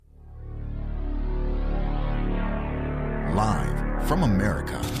Live from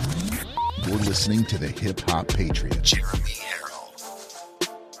America, you're listening to the Hip Hop Patriot, Jeremy Harrell.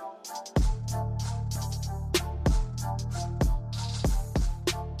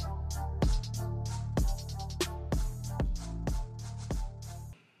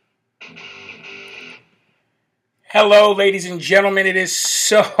 Hello, ladies and gentlemen. It is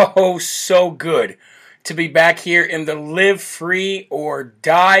so good to be back here in the live free or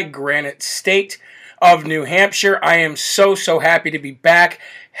die granite state of New Hampshire. I am so happy to be back.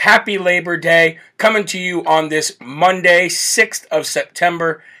 Happy Labor Day, coming to you on this Monday, 6th of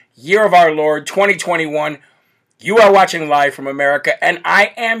September, year of our Lord, 2021. You are watching live from America, and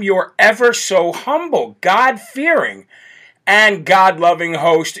I am your ever so humble, God-fearing, and God-loving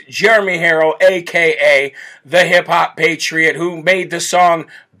host, Jeremy Harrell, a.k.a. the Hip Hop Patriot, who made the song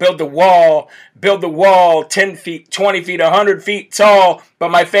Build the Wall, 10 feet, 20 feet, 100 feet tall. But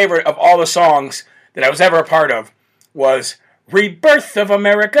my favorite of all the songs that I was ever a part of was Rebirth of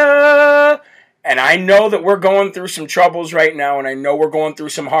America. And I know that we're going through some troubles right now, and I know we're going through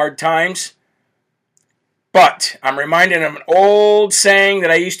some hard times. But I'm reminded of an old saying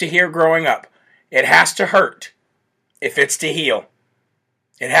that I used to hear growing up. It has to hurt if it's to heal.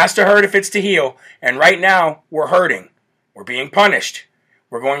 It has to hurt if it's to heal. And right now, we're hurting. We're being punished.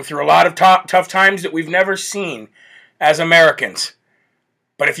 We're going through a lot of tough times that we've never seen as Americans.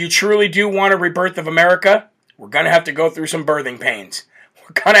 But if you truly do want a rebirth of America, we're going to have to go through some birthing pains.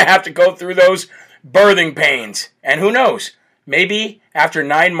 We're going to have to go through those birthing pains. And who knows? Maybe after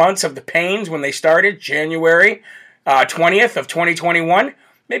 9 months of the pains when they started, January 20th of 2021,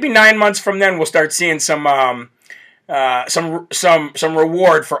 maybe 9 months from then we'll start seeing some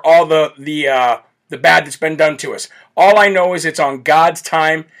reward for all the bad that's been done to us. All I know is it's on God's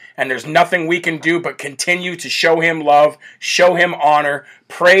time, and there's nothing we can do but continue to show Him love, show Him honor,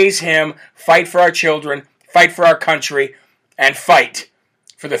 praise Him, fight for our children, fight for our country, and fight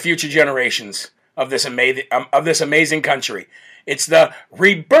for the future generations of this amazing country. It's the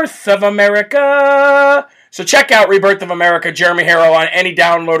Rebirth of America. So check out Rebirth of America, Jeremy Harrell, on any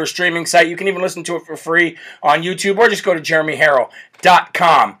download or streaming site. You can even listen to it for free on YouTube, or just go to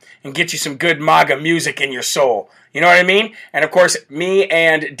jeremyharrell.com and get you some good MAGA music in your soul. You know what I mean? And of course, me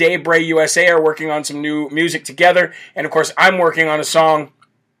and Dave Bray USA are working on some new music together. And of course, I'm working on a song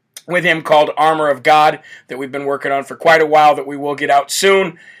with him called Armor of God that we've been working on for quite a while, that we will get out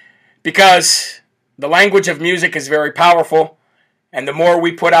soon, because the language of music is very powerful. And the more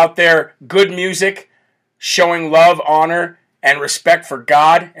we put out there good music, showing love, honor, and respect for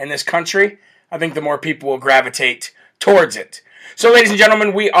God and this country, I think the more people will gravitate towards it. So, ladies and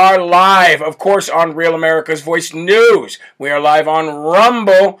gentlemen, we are live, of course, on Real America's Voice News. We are live on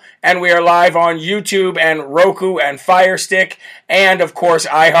Rumble, and we are live on YouTube and Roku and Fire Stick, and, of course,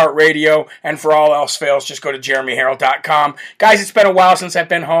 iHeartRadio. And for all else fails, just go to jeremyharrell.com. Guys, it's been a while since I've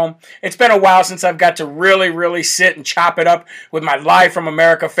been home. It's been a while since I've got to really sit and chop it up with my Live from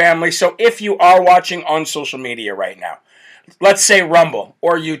America family. So if you are watching on social media right now, let's say Rumble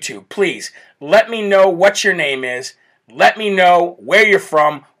or YouTube, please let me know what your name is. Let me know where you're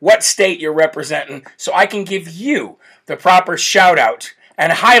from, what state you're representing, so I can give you the proper shout out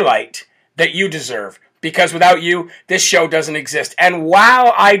and highlight that you deserve. Because without you, this show doesn't exist. And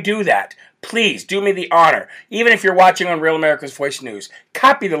while I do that, please do me the honor, even if you're watching on Real America's Voice News,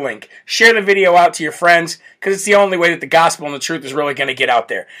 copy the link, share the video out to your friends, because it's the only way that the gospel and the truth is really going to get out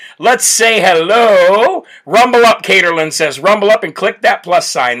there. Let's say hello. Rumble up, Caterlin says. Rumble up and click that plus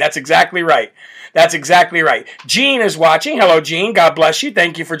sign. That's exactly right. That's exactly right. Gene is watching. Hello, Gene. God bless you.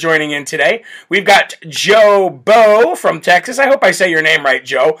 Thank you for joining in today. We've got Joe Bo from Texas. I hope I say your name right,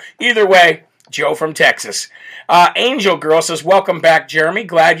 Joe. Either way, Joe from Texas. Angel Girl says, "Welcome back, Jeremy.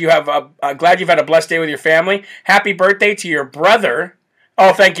 Glad you've had a blessed day with your family. Happy birthday to your brother."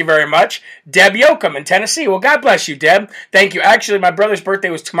 Oh, thank you very much. Deb Yoakum in Tennessee. Well, God bless you, Deb. Thank you. Actually, my brother's birthday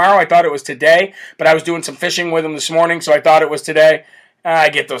was tomorrow. I thought it was today, but I was doing some fishing with him this morning, so I thought it was today. I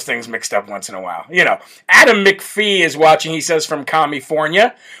get those things mixed up once in a while. You know, Adam McPhee is watching. He says from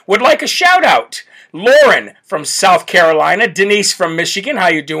California. Would like a shout out. Lauren from South Carolina. Denise from Michigan. How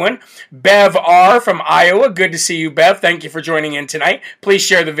you doing? Bev R. from Iowa. Good to see you, Bev. Thank you for joining in tonight. Please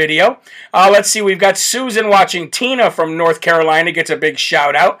share the video. Let's see. We've got Susan watching. Tina from North Carolina gets a big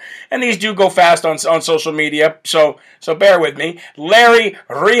shout out. And these do go fast on social media, so bear with me. Larry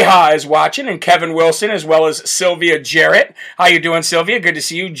Riha is watching, and Kevin Wilson, as well as Sylvia Jarrett. How you doing, Sylvia? Good to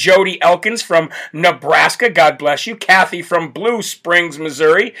see you. Jody Elkins from Nebraska. God bless you. Kathy from Blue Springs,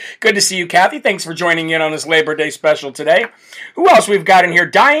 Missouri. Good to see you, Kathy. Thanks for joining in on this Labor Day special today. Who else we've got in here?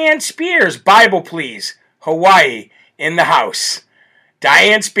 Diane Spears, Bible Please, Hawaii, in the house.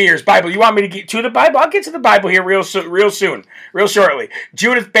 Diane Spears, Bible. You want me to get to the Bible? I'll get to the Bible here real shortly.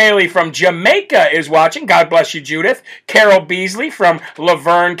 Judith Bailey from Jamaica is watching. God bless you, Judith. Carol Beasley from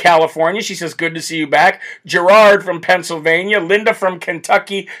Laverne, California. She says, good to see you back. Gerard from Pennsylvania. Linda from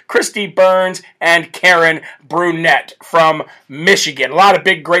Kentucky. Christy Burns. And Karen Brunette from Michigan. A lot of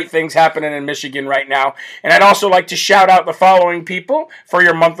big, great things happening in Michigan right now. And I'd also like to shout out the following people for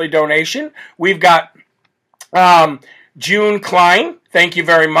your monthly donation. We've got June Klein, thank you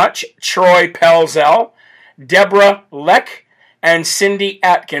very much. Troy Pelzel, Deborah Leck, and Cindy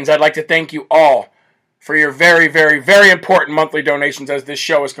Atkins. I'd like to thank you all for your very, very, very important monthly donations, as this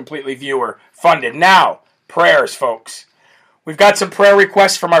show is completely viewer funded. Now, prayers, folks. We've got some prayer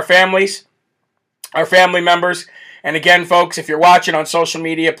requests from our families, our family members. And again, folks, if you're watching on social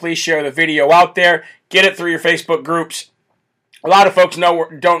media, please share the video out there. Get it through your Facebook groups. A lot of folks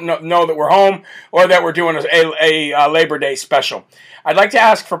don't know that we're home or that we're doing a Labor Day special. I'd like to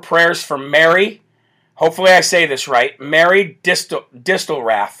ask for prayers for Mary. Hopefully I say this right. Mary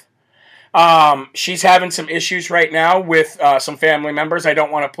Distelrath. She's having some issues right now with some family members. I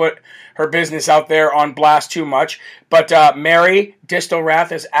don't want to put her business out there on blast too much. But Mary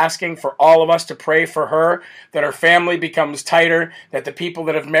Distelrath is asking for all of us to pray for her, that her family becomes tighter, that the people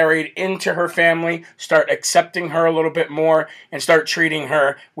that have married into her family start accepting her a little bit more and start treating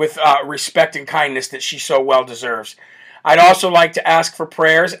her with respect and kindness that she so well deserves. I'd also like to ask for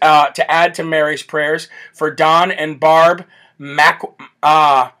prayers, to add to Mary's prayers, for Don and Barb McWegan.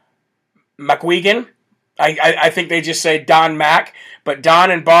 I think they just say Don Mac, but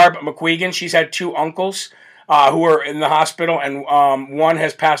Don and Barb McWegan. She's had two uncles who are in the hospital, and one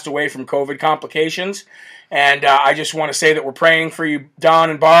has passed away from COVID complications. And I just want to say that we're praying for you, Don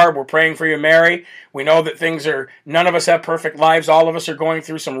and Barb. We're praying for you, Mary. We know that none of us have perfect lives. All of us are going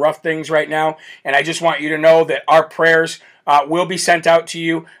through some rough things right now. And I just want you to know that our prayers will be sent out to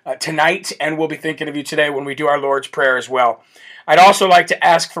you tonight, and we'll be thinking of you today when we do our Lord's Prayer as well. I'd also like to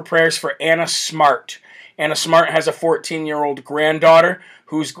ask for prayers for Anna Smart. Anna Smart has a 14-year-old granddaughter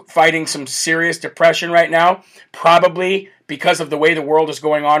who's fighting some serious depression right now, probably because of the way the world is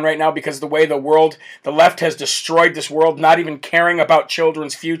going on right now, because of the way the left has destroyed this world, not even caring about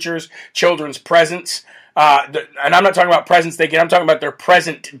children's futures, children's presents. And I'm not talking about presents they get, I'm talking about their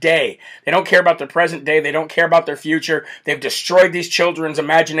present day. They don't care about their present day. They don't care about their future. They've destroyed these children's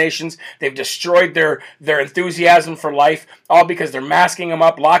imaginations. They've destroyed their enthusiasm for life, all because they're masking them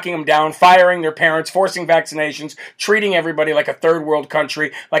up, locking them down, firing their parents, forcing vaccinations, treating everybody like a third world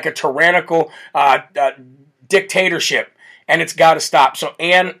country, like a tyrannical dictatorship. And it's got to stop. So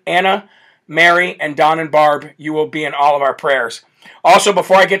Anna, Mary, and Don and Barb, you will be in all of our prayers. Also,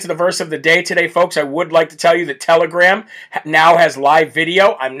 before I get to the verse of the day today, folks, I would like to tell you that Telegram now has live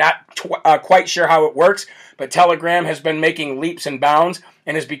video. I'm not quite sure how it works, but Telegram has been making leaps and bounds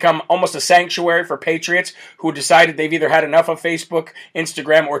and has become almost a sanctuary for patriots who decided they've either had enough of Facebook,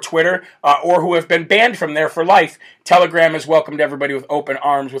 Instagram, or Twitter, or who have been banned from there for life. Telegram has welcomed everybody with open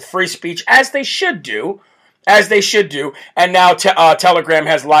arms, with free speech, as they should do. And now Telegram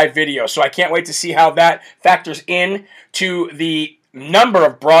has live video. So I can't wait to see how that factors in to the number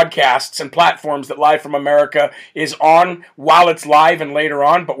of broadcasts and platforms that Live from America is on while it's live and later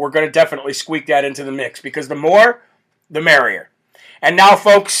on. But we're going to definitely squeak that into the mix, because the more, the merrier. And now,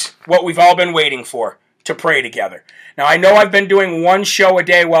 folks, what we've all been waiting for, to pray together. Now, I know I've been doing one show a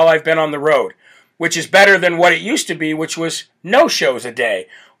day while I've been on the road, which is better than what it used to be, which was no shows a day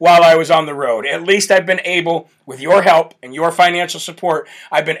while I was on the road. At least I've been able, with your help and your financial support,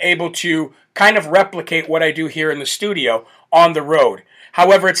 I've been able to kind of replicate what I do here in the studio on the road.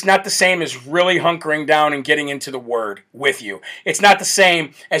 However, it's not the same as really hunkering down and getting into the Word with you. It's not the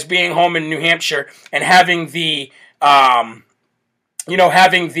same as being home in New Hampshire and having the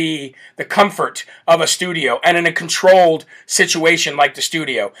comfort of a studio and in a controlled situation like the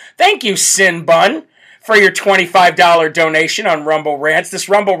studio. Thank you, Sin Bun, for your $25 donation on Rumble Rants. This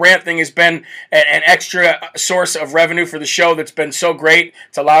Rumble Rant thing has been an extra source of revenue for the show that's been so great.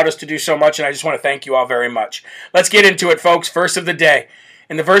 It's allowed us to do so much, and I just want to thank you all very much. Let's get into it, folks. Verse of the day.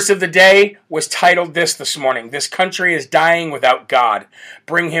 And the verse of the day was titled this morning: "This country is dying without God.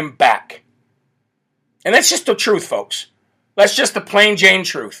 Bring him back." And that's just the truth, folks. That's just the plain Jane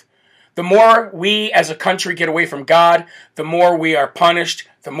truth. The more we as a country get away from God, the more we are punished,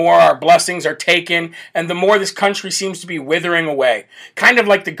 the more our blessings are taken, and the more this country seems to be withering away. Kind of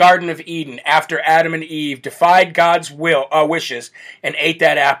like the Garden of Eden after Adam and Eve defied God's wishes and ate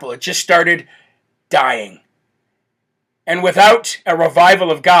that apple. It just started dying. And without a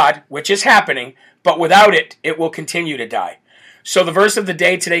revival of God, which is happening, but without it, it will continue to die. So the verse of the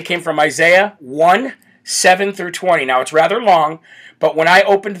day today came from Isaiah 1, 7 through 20. Now, it's rather long, but when I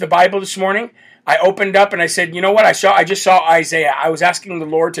opened the Bible this morning, I opened up and I said, you know what? I just saw Isaiah. I was asking the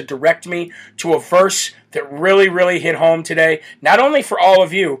Lord to direct me to a verse that really, really hit home today, not only for all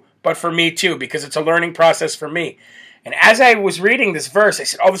of you, but for me too, because it's a learning process for me. And as I was reading this verse, I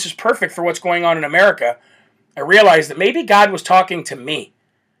said, oh, this is perfect for what's going on in America. I realized that maybe God was talking to me.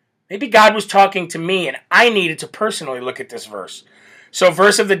 Maybe God was talking to me, and I needed to personally look at this verse. So,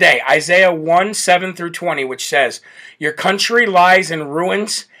 verse of the day, Isaiah 1, 7 through 20, which says, your country lies in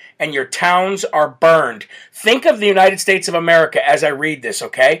ruins, and your towns are burned. Think of the United States of America as I read this,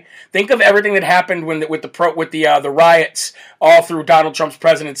 okay? Think of everything that happened with the riots all through Donald Trump's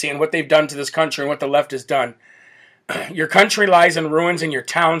presidency and what they've done to this country and what the left has done. Your country lies in ruins and your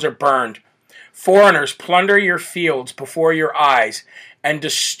towns are burned. Foreigners plunder your fields before your eyes and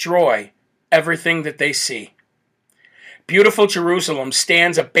destroy everything that they see. Beautiful Jerusalem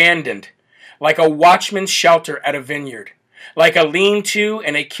stands abandoned, like a watchman's shelter at a vineyard, like a lean-to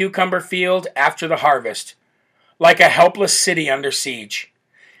in a cucumber field after the harvest, like a helpless city under siege.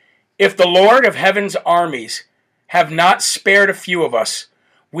 If the Lord of heaven's armies have not spared a few of us,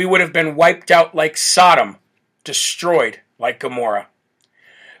 we would have been wiped out like Sodom, destroyed like Gomorrah.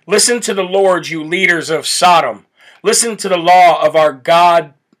 Listen to the Lord, you leaders of Sodom. Listen to the law of our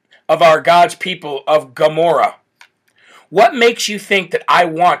God's people of Gomorrah. What makes you think that I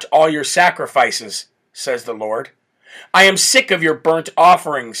want all your sacrifices, says the Lord? I am sick of your burnt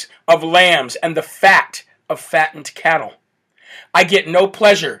offerings of lambs and the fat of fattened cattle. I get no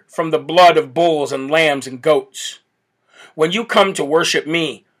pleasure from the blood of bulls and lambs and goats. When you come to worship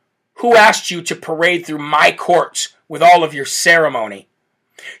me, who asked you to parade through my courts with all of your ceremony?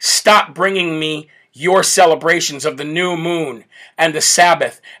 Stop bringing me your celebrations of the new moon and the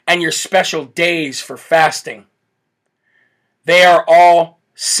Sabbath and your special days for fasting. They are all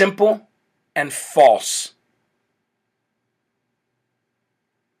simple and false.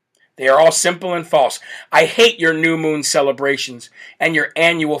 They are all simple and false. I hate your new moon celebrations and your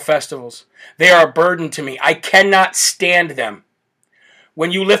annual festivals. They are a burden to me. I cannot stand them.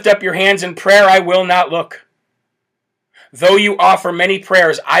 When you lift up your hands in prayer, I will not look. Though you offer many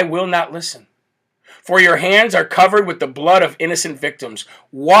prayers, I will not listen. For your hands are covered with the blood of innocent victims.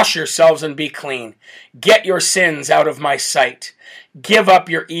 Wash yourselves and be clean. Get your sins out of my sight. Give up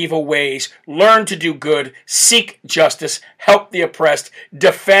your evil ways. Learn to do good. Seek justice. Help the oppressed.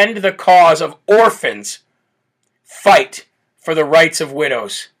 Defend the cause of orphans. Fight for the rights of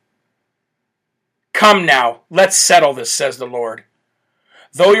widows. Come now, let's settle this, says the Lord.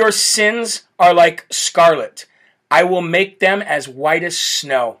 Though your sins are like scarlet, I will make them as white as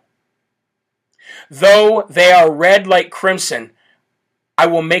snow. Though they are red like crimson, I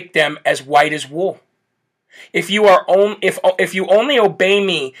will make them as white as wool. If you only obey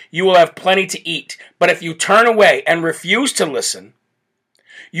me, you will have plenty to eat. But if you turn away and refuse to listen,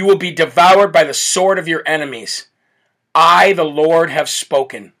 you will be devoured by the sword of your enemies. I, the Lord, have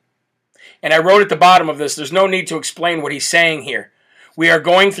spoken. And I wrote at the bottom of this, there's no need to explain what he's saying here. We are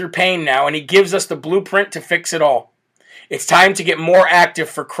going through pain now, and he gives us the blueprint to fix it all. It's time to get more active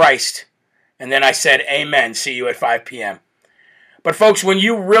for Christ. And then I said, amen. See you at 5 p.m. But folks, when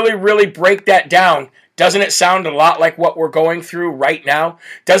you really, really break that down, doesn't it sound a lot like what we're going through right now?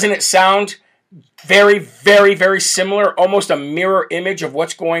 Doesn't it sound very, very, very similar, almost a mirror image of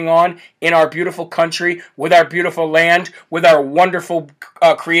what's going on in our beautiful country, with our beautiful land, with our wonderful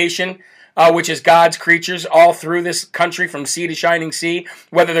creation, which is God's creatures all through this country from sea to shining sea,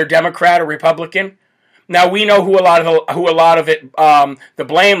 whether they're Democrat or Republican? Now, we know who a lot of it, the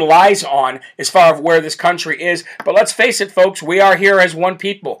blame lies on as far as where this country is. But let's face it, folks, we are here as one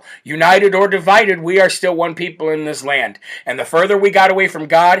people. United or divided, we are still one people in this land. And the further we got away from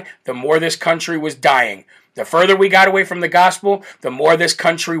God, the more this country was dying. The further we got away from the gospel, the more this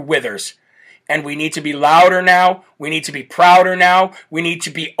country withers. And we need to be louder now. We need to be prouder now. We need to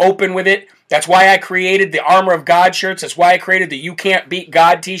be open with it. That's why I created the Armor of God shirts. That's why I created the You Can't Beat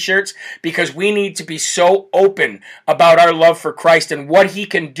God t-shirts, because we need to be so open about our love for Christ and what he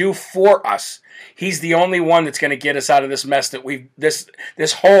can do for us. He's the only one that's going to get us out of this mess that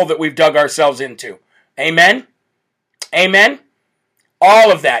this hole that we've dug ourselves into. Amen? Amen?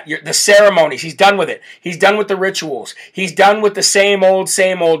 All of that, the ceremonies, he's done with it. He's done with the rituals. He's done with the same old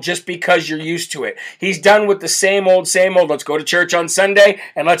just because you're used to it. He's done with the same old, let's go to church on Sunday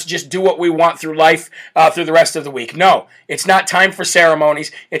and let's just do what we want through life through the rest of the week. No, it's not time for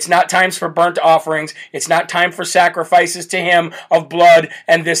ceremonies. It's not times for burnt offerings. It's not time for sacrifices to him of blood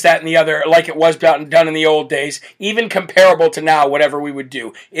and this, that, and the other, like it was done in the old days, even comparable to now, whatever we would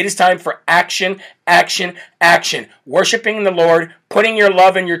do. It is time for action action, action. Worshiping the Lord, putting your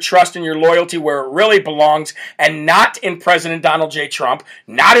love and your trust and your loyalty where it really belongs, and not in President Donald J. Trump,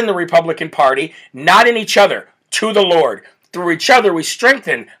 not in the Republican Party, not in each other, to the Lord. Through each other, we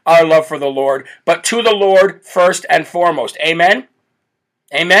strengthen our love for the Lord, but to the Lord first and foremost. Amen?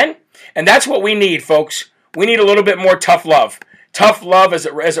 Amen? And that's what we need, folks. We need a little bit more tough love. Tough love as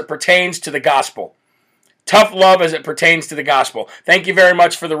it pertains to the gospel. Tough love as it pertains to the gospel. Thank you very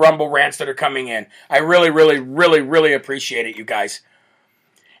much for the Rumble rants that are coming in. I really, really, really, really appreciate it, you guys.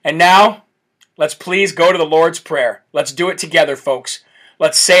 And now, let's please go to the Lord's Prayer. Let's do it together, folks.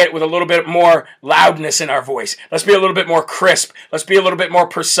 Let's say it with a little bit more loudness in our voice. Let's be a little bit more crisp. Let's be a little bit more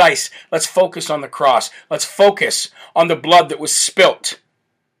precise. Let's focus on the cross. Let's focus on the blood that was spilt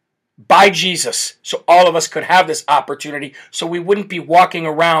by Jesus, so all of us could have this opportunity, so we wouldn't be walking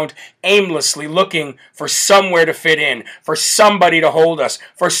around aimlessly looking for somewhere to fit in, for somebody to hold us,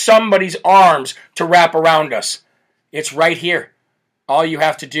 for somebody's arms to wrap around us. It's right here. All you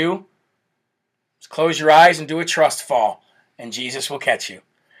have to do is close your eyes and do a trust fall, and Jesus will catch you.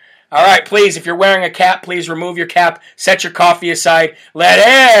 All right, please, if you're wearing a cap, please remove your cap, set your coffee aside, let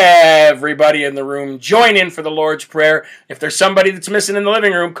everybody in the room join in for the Lord's Prayer. If there's somebody that's missing in the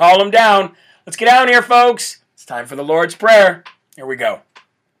living room, call them down. Let's get down here, folks. It's time for the Lord's Prayer. Here we go.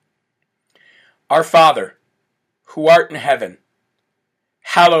 Our Father, who art in heaven,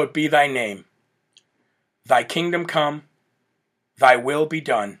 hallowed be thy name. Thy kingdom come, thy will be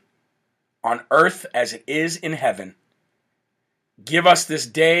done, on earth as it is in heaven. Give us this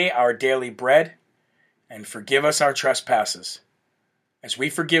day our daily bread, and forgive us our trespasses, as we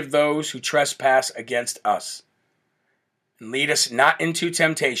forgive those who trespass against us. And lead us not into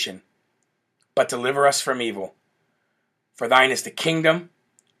temptation, but deliver us from evil. For thine is the kingdom,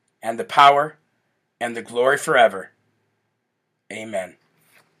 and the power, and the glory forever. Amen.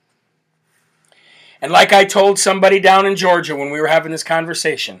 And like I told somebody down in Georgia when we were having this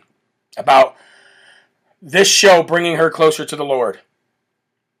conversation about this show bringing her closer to the Lord,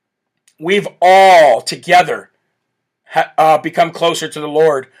 we've all together become closer to the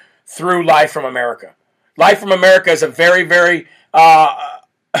Lord through Live from America. Live from America is a very, very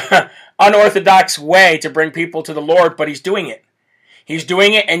unorthodox way to bring people to the Lord, but he's doing it. He's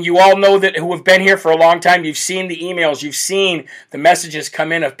doing it, and you all know that who have been here for a long time. You've seen the emails. You've seen the messages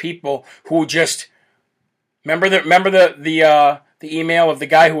come in of people who just remember the email of the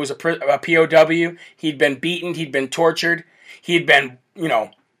guy who was a POW. He'd been beaten. He'd been tortured. He'd been,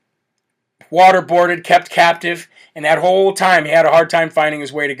 waterboarded, kept captive. And that whole time, he had a hard time finding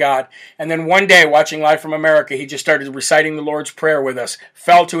his way to God. And then one day, watching Live from America, he just started reciting the Lord's Prayer with us,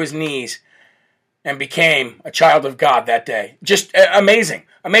 fell to his knees, and became a child of God that day. Just amazing.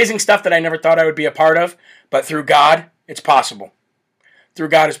 Amazing stuff that I never thought I would be a part of. But through God, it's possible. Through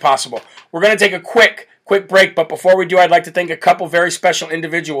God, it's possible. We're going to take a quick break, but before we do, I'd like to thank a couple very special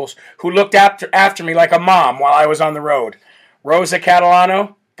individuals who looked after me like a mom while I was on the road. Rosa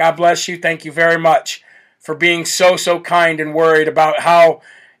Catalano, God bless you. Thank you very much for being so kind and worried about how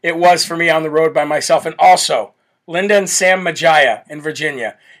it was for me on the road by myself. And also, Linda and Sam Majaya in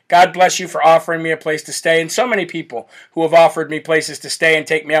Virginia. God bless you for offering me a place to stay, and so many people who have offered me places to stay and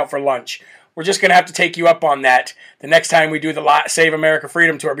take me out for lunch. We're just going to have to take you up on that the next time we do the Save America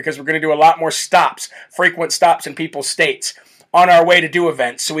Freedom Tour, because we're going to do a lot more stops, frequent stops in people's states on our way to do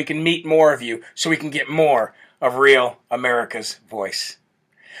events, so we can meet more of you, so we can get more of Real America's Voice.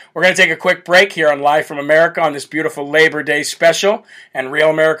 We're going to take a quick break here on Live from America on this beautiful Labor Day special and Real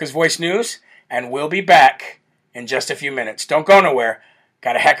America's Voice News, and we'll be back in just a few minutes. Don't go nowhere.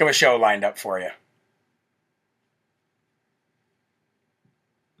 Got a heck of a show lined up for you.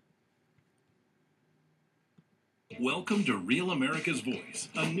 Welcome to Real America's Voice,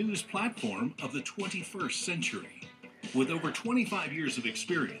 a news platform of the 21st century. With over 25 years of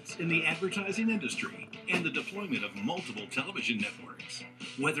experience in the advertising industry and the deployment of multiple television networks,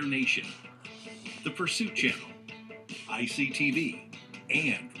 Weather Nation, The Pursuit Channel, ICTV,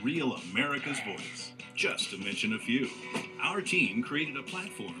 and Real America's Voice, just to mention a few. Our team created a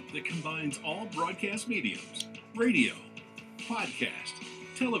platform that combines all broadcast mediums, radio, podcast,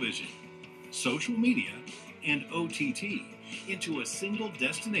 television, social media, and OTT into a single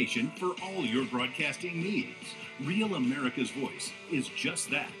destination for all your broadcasting needs. Real America's Voice is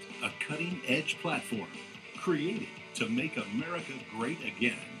just that, a cutting-edge platform created to make America great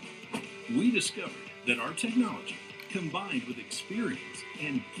again. We discovered that our technology, combined with experience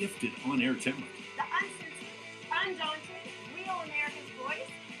and gifted on-air talent, the uncensored, undaunted, Real America's Voice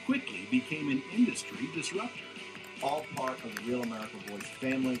quickly became an industry disruptor. All part of the Real America Voice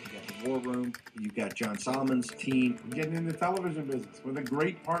family. You got the War Room. You got John Solomon's team. Getting in the television business with a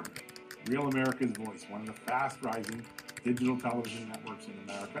great partner. Real America's Voice, one of the fast-rising digital television networks in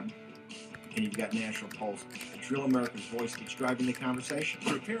America. And you've got National Pulse. It's Real America's Voice that's driving the conversation.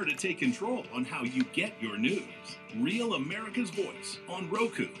 Prepare to take control on how you get your news. Real America's Voice on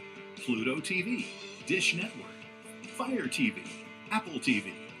Roku, Pluto TV, Dish Network, Fire TV, Apple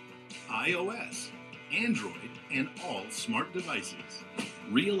TV, iOS, Android, and all smart devices.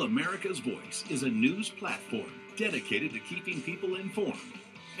 Real America's Voice is a news platform dedicated to keeping people informed,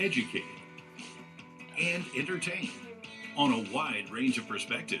 educated, and entertained on a wide range of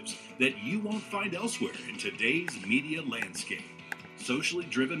perspectives that you won't find elsewhere in today's media landscape. Socially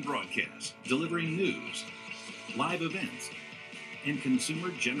driven broadcasts delivering news, live events, and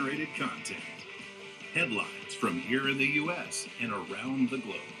consumer-generated content. Headlines from here in the U.S. and around the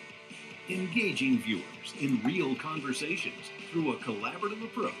globe. Engaging viewers in real conversations through a collaborative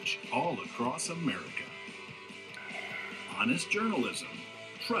approach all across America. Honest journalism,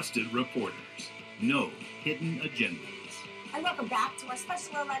 trusted reporters, no hidden agendas. And welcome back to our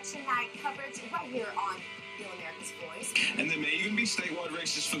special election night coverage right here on Real America's Voice. And there may even be statewide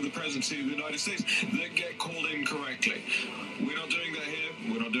races for the presidency of the United States that get called in correctly. We're not doing that here.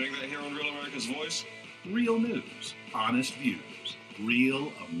 We're not doing that here on Real America's Voice. Real news, honest views,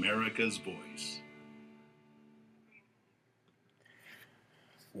 Real America's Voice.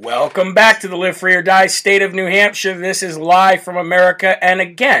 Welcome back to the Live Free or Die state of New Hampshire. This is live from America, and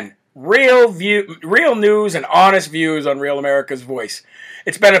again, real news and honest views on Real America's Voice.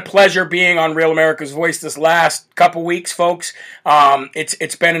 It's been a pleasure being on Real America's Voice this last couple weeks, folks.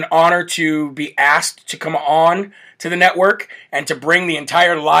 It's been an honor to be asked to come on to the network and to bring the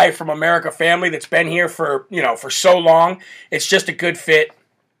entire Live from America family that's been here for so long. It's just a good fit.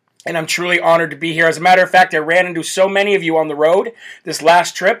 And I'm truly honored to be here. As a matter of fact, I ran into so many of you on the road this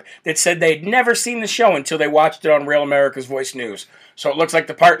last trip that said they'd never seen the show until they watched it on Real America's Voice News. So it looks like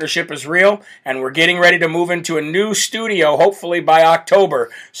the partnership is real, and we're getting ready to move into a new studio, hopefully by October.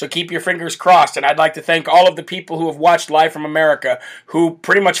 So keep your fingers crossed. And I'd like to thank all of the people who have watched Live from America who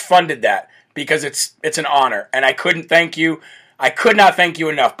pretty much funded that, because it's an honor. And I could not thank you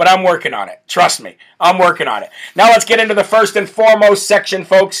enough, but I'm working on it. Trust me, I'm working on it. Now let's get into the first and foremost section,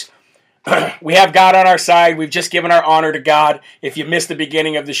 folks. We have God on our side. We've just given our honor to God. If you missed the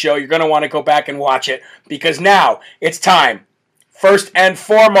beginning of the show, you're going to want to go back and watch it, because now it's time. First and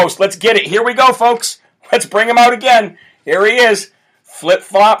foremost, let's get it. Here we go, folks. Let's bring him out again. Here he is.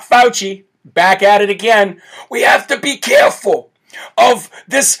 Flop Fauci, back at it again. We have to be careful of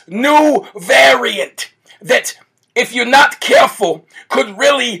this new variant that, if you're not careful, could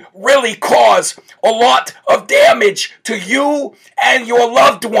really, really cause a lot of damage to you and your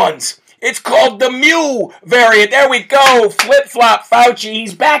loved ones. It's called the Mu variant. There we go. Flip-flop Fauci.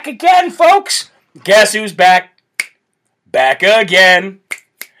 He's back again, folks. Guess who's back? Back again.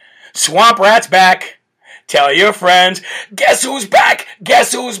 Swamp Rat's back. Tell your friends. Guess who's back?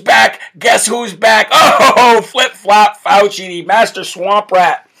 Guess who's back? Guess who's back? Oh, Flip-flop Fauci, the master Swamp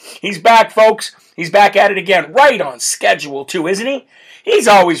Rat. He's back, folks. He's back at it again. Right on schedule, too, isn't he? He's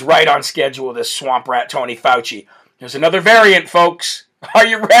always right on schedule, this Swamp Rat Tony Fauci. There's another variant, folks. Are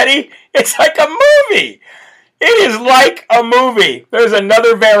you ready? It's like a movie. It is like a movie. There's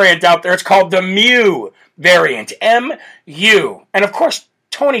another variant out there. It's called the Mu variant. M-U. And, of course,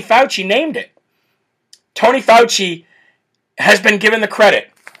 Tony Fauci named it. Tony Fauci has been given the credit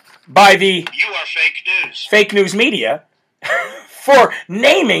by the You are fake news. fake news media for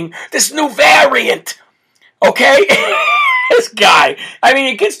naming this new variant. Okay? This guy. I mean,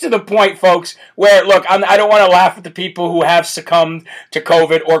 it gets to the point, folks, where, look, I don't want to laugh at the people who have succumbed to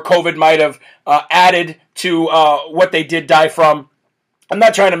COVID, or COVID might have added to what they did die from. I'm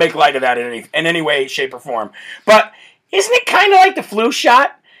not trying to make light of that in any way, shape, or form. But isn't it kind of like the flu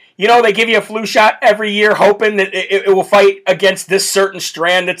shot? You know, they give you a flu shot every year hoping that it will fight against this certain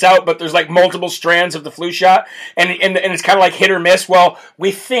strand that's out, but there's like multiple strands of the flu shot, and it's kind of like hit or miss. Well,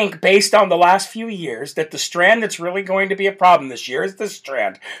 we think, based on the last few years, that the strand that's really going to be a problem this year is this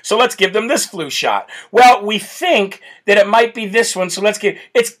strand. So let's give them this flu shot. Well, we think that it might be this one, so let's give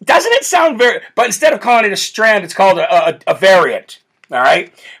it. Doesn't it sound very... But instead of calling it a strand, it's called a variant. All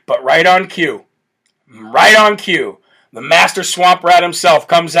right? But right on cue, the master swamp rat himself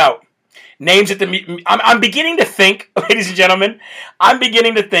comes out, names it I'm beginning to think, ladies and gentlemen,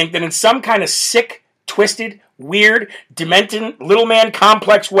 that in some kind of sick, twisted, weird, demented, little man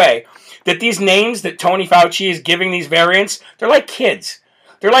complex way, that these names that Tony Fauci is giving these variants, they're like kids.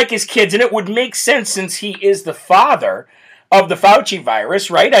 They're like his kids, and it would make sense since he is the father of the Fauci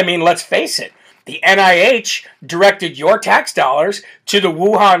virus, right? I mean, let's face it. The NIH directed your tax dollars to the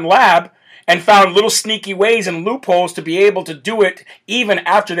Wuhan lab, and found little sneaky ways and loopholes to be able to do it even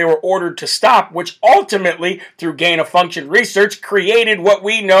after they were ordered to stop, which ultimately, through gain-of-function research, created what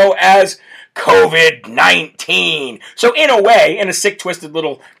we know as COVID-19. So in a way, in a sick, twisted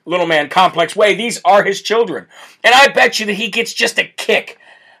little man complex way, these are his children. And I bet you that he gets just a kick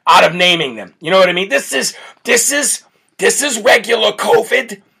out of naming them. You know what I mean? This is regular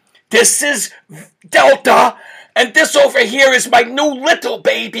COVID. This is Delta. And this over here is my new little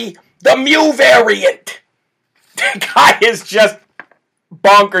baby, the Mu variant. The guy is just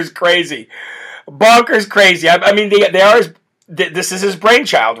bonkers crazy. Bonkers crazy. I mean, this is his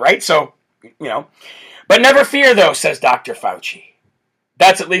brainchild, right? So, you know. But never fear, though, says Dr. Fauci.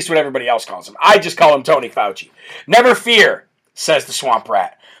 That's at least what everybody else calls him. I just call him Tony Fauci. Never fear, says the swamp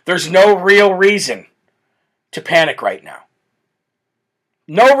rat. There's no real reason to panic right now.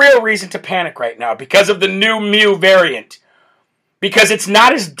 No real reason to panic right now because of the new Mu variant. Because it's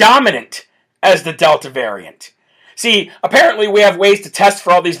not as dominant as the Delta variant. See, apparently we have ways to test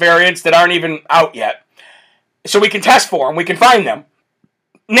for all these variants that aren't even out yet. So we can test for them, we can find them,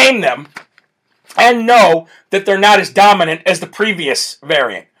 name them, and know that they're not as dominant as the previous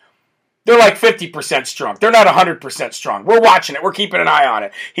variant. They're like 50% strong. They're not 100% strong. We're watching it. We're keeping an eye on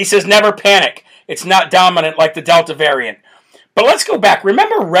it. He says never panic. It's not dominant like the Delta variant. But let's go back.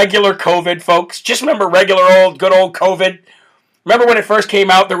 Remember regular COVID, folks? Just remember regular good old COVID? Remember when it first came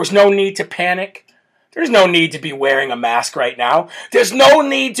out, there was no need to panic? There's no need to be wearing a mask right now. There's no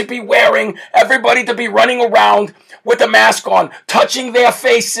need to be everybody to be running around with a mask on, touching their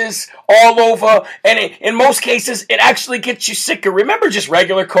faces all over. And in most cases, it actually gets you sicker. Remember just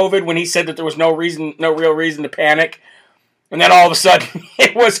regular COVID when he said that there was no real reason to panic? And then all of a sudden,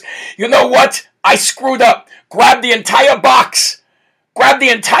 it was, you know what? I screwed up. Grab the entire box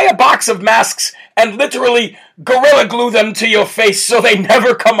of masks and literally gorilla glue them to your face so they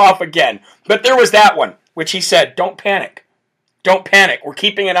never come off again. But there was that one, which he said, don't panic. Don't panic. We're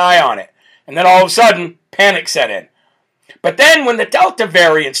keeping an eye on it. And then all of a sudden, panic set in. But then when the Delta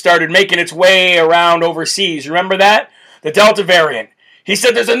variant started making its way around overseas, remember that? The Delta variant. He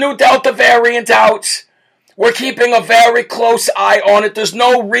said there's a new Delta variant out. We're keeping a very close eye on it. There's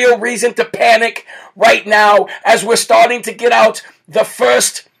no real reason to panic right now as we're starting to get out the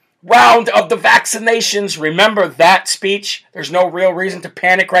first round of the vaccinations. Remember that speech? There's no real reason to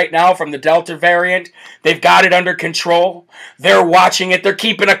panic right now from the Delta variant. They've got it under control. They're watching it. They're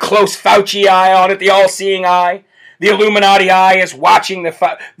keeping a close Fauci eye on it, the all-seeing eye. The Illuminati eye is watching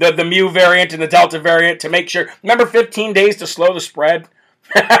the Mu variant and the Delta variant to make sure. Remember 15 days to slow the spread?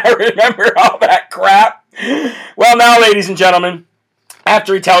 Remember all that crap? Well, now, ladies and gentlemen,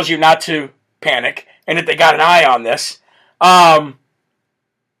 after he tells you not to panic and that they got an eye on this,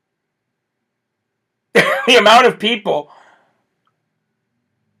 the amount of people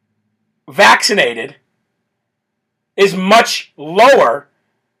vaccinated is much lower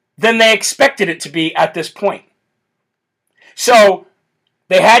than they expected it to be at this point. So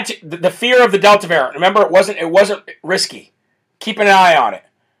they had the fear of the Delta variant. Remember, it wasn't risky. Keeping an eye on it.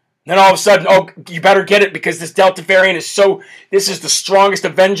 Then all of a sudden, you better get it because this Delta variant this is the strongest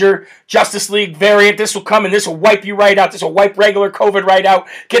Avenger Justice League variant. This will come and this will wipe you right out. This will wipe regular COVID right out.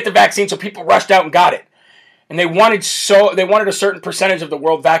 Get the vaccine. So people rushed out and got it. And they wanted a certain percentage of the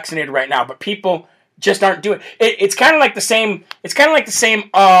world vaccinated right now, but people just aren't doing it. It's kind of like the same. It's kind of like the same.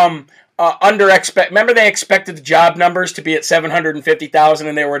 Remember they expected the job numbers to be at 750,000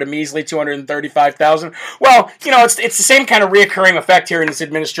 and they were at a measly 235,000. Well, it's the same kind of reoccurring effect here in this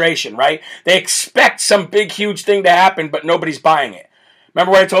administration, right? They expect some big, huge thing to happen, but nobody's buying it.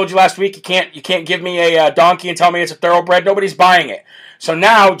 Remember what I told you last week? You can't give me a donkey and tell me it's a thoroughbred. Nobody's buying it. So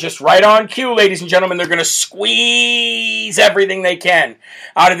now, just right on cue, ladies and gentlemen, they're going to squeeze everything they can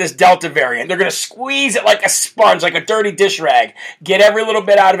out of this Delta variant. They're going to squeeze it like a sponge, like a dirty dish rag. Get every little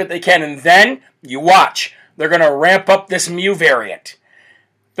bit out of it they can. And then, you watch, they're going to ramp up this Mu variant.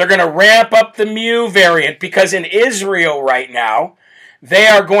 They're going to ramp up the Mu variant because in Israel right now, they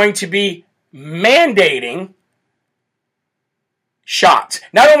are going to be mandating shots.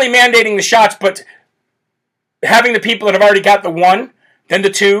 Not only mandating the shots, but having the people that have already got the one, then the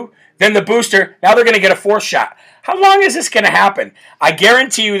two, then the booster, now they're going to get a fourth shot. How long is this going to happen? I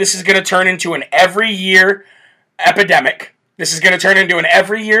guarantee you this is going to turn into an every year epidemic. This is going to turn into an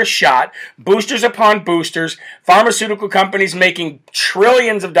every year shot. Boosters upon boosters. Pharmaceutical companies making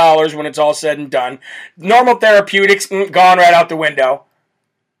trillions of dollars when it's all said and done. Normal therapeutics gone right out the window.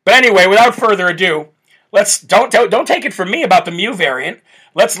 But anyway, without further ado, don't take it from me about the Mu variant.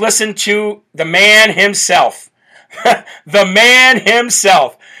 Let's listen to the man himself. The man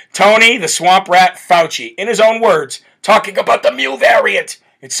himself, Tony the Swamp Rat Fauci, in his own words, talking about the Mu variant.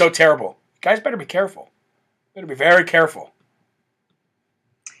 It's so terrible. Guys better be careful. Better be very careful.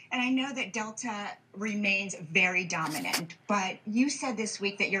 And I know that Delta remains very dominant, but you said this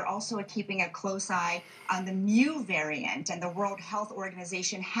week that you're also keeping a close eye on the Mu variant, and the World Health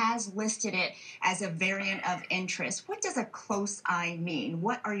Organization has listed it as a variant of interest. What does a close eye mean?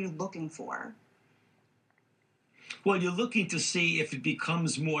 What are you looking for? Well, you're looking to see if it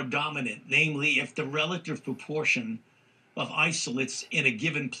becomes more dominant, namely if the relative proportion of isolates in a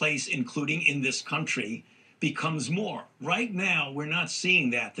given place, including in this country, becomes more. Right now, we're not seeing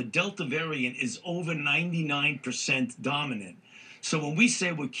that. The Delta variant is over 99% dominant. So when we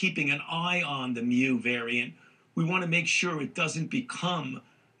say we're keeping an eye on the Mu variant, we want to make sure it doesn't become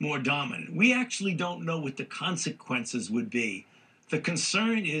more dominant. We actually don't know what the consequences would be. The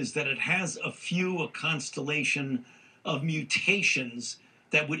concern is that it has a constellation of mutations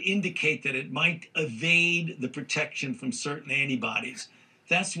that would indicate that it might evade the protection from certain antibodies.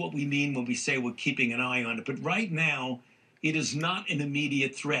 That's what we mean when we say we're keeping an eye on it. But right now, it is not an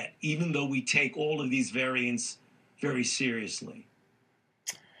immediate threat, even though we take all of these variants very seriously.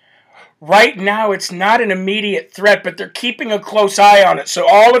 Right now, it's not an immediate threat, but they're keeping a close eye on it. So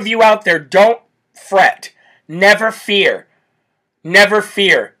all of you out there, don't fret. Never fear. Never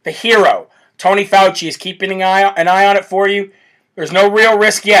fear. The hero, Tony Fauci, is keeping an eye on it for you. There's no real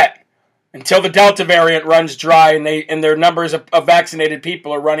risk yet. Until the Delta variant runs dry and their numbers of vaccinated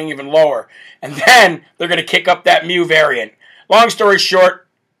people are running even lower. And then they're going to kick up that Mu variant. Long story short,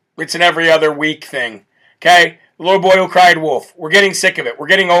 it's an every other week thing. Okay? The little boy who cried wolf. We're getting sick of it. We're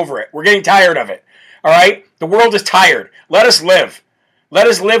getting over it. We're getting tired of it. All right? The world is tired. Let us live. Let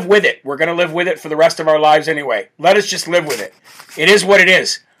us live with it. We're going to live with it for the rest of our lives anyway. Let us just live with it. It is what it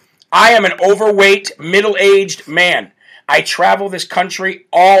is. I am an overweight, middle-aged man. I travel this country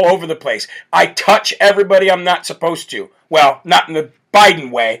all over the place. I touch everybody I'm not supposed to. Well, not in the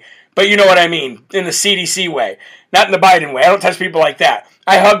Biden way, but you know what I mean, in the CDC way. Not in the Biden way. I don't touch people like that.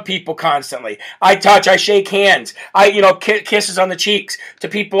 I hug people constantly. I shake hands. Kisses on the cheeks to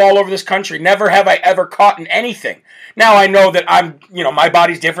people all over this country. Never have I ever caught in anything. Now I know that my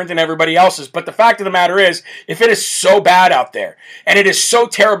body's different than everybody else's, but the fact of the matter is, if it is so bad out there, and it is so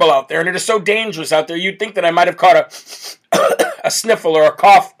terrible out there, and it is so dangerous out there, you'd think that I might have caught a sniffle or a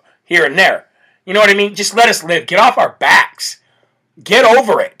cough here and there. You know what I mean? Just let us live. Get off our backs. Get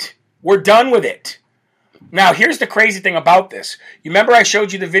over it. We're done with it. Now, here's the crazy thing about this. You remember I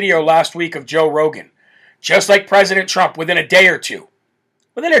showed you the video last week of Joe Rogan? Just like President Trump, within a day or two,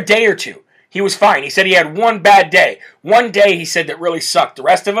 he was fine. He said he had one bad day. One day, he said, that really sucked. The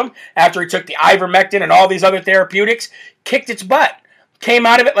rest of them, after he took the ivermectin and all these other therapeutics, kicked its butt. Came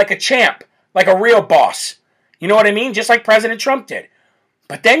out of it like a champ, like a real boss. You know what I mean? Just like President Trump did.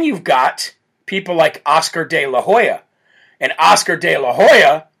 But then you've got people like Oscar de la Hoya. And Oscar de la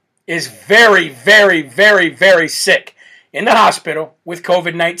Hoya is very, very, very, very sick in the hospital with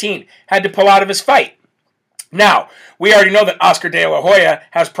COVID-19. Had to pull out of his fight. Now, we already know that Oscar de la Hoya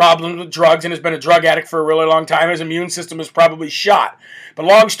has problems with drugs and has been a drug addict for a really long time. His immune system is probably shot. But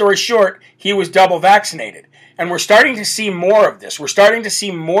long story short, he was double vaccinated. And we're starting to see more of this. We're starting to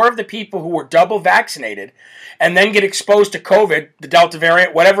see more of the people who were double vaccinated and then get exposed to COVID, the Delta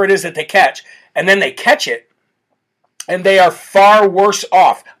variant, whatever it is that they catch, and then they catch it, and they are far worse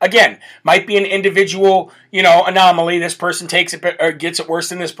off. Again, might be an individual, anomaly. This person takes it or gets it worse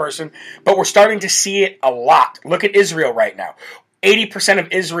than this person, but we're starting to see it a lot. Look at Israel right now. 80%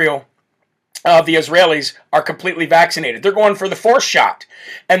 of the Israelis are completely vaccinated. They're going for the fourth shot.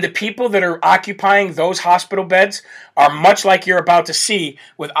 And the people that are occupying those hospital beds are much like you're about to see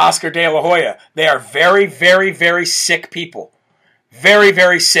with Oscar de la Hoya. They are very, very, very sick people. Very,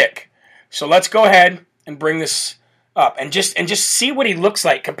 very sick. So let's go ahead and bring this up and just see what he looks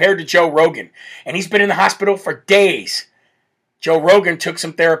like compared to Joe Rogan. And he's been in the hospital for days. Joe Rogan took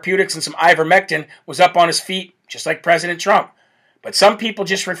some therapeutics and some ivermectin, was up on his feet, just like President Trump. But some people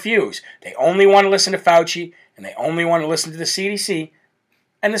just refuse. They only want to listen to Fauci, and they only want to listen to the CDC,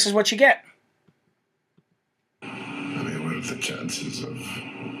 and this is what you get. I mean, what are the chances of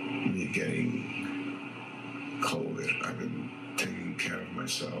me getting COVID? I've been taking care of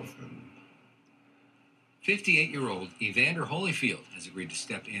myself. 58-year-old Evander Holyfield has agreed to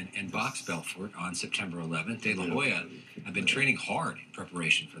step in and box Belfort on September 11th. De La Hoya have been training hard in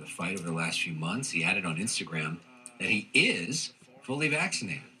preparation for the fight over the last few months. He added on Instagram that he is fully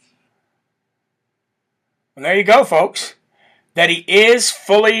vaccinated. And there you go, folks. That he is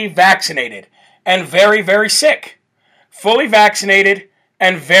fully vaccinated and very, very sick. Fully vaccinated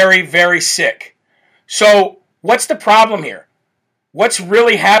and very, very sick. So what's the problem here? What's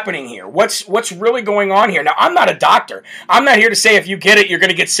really happening here? What's really going on here? Now, I'm not a doctor. I'm not here to say if you get it, you're going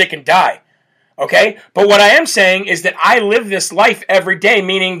to get sick and die. Okay? But what I am saying is that I live this life every day,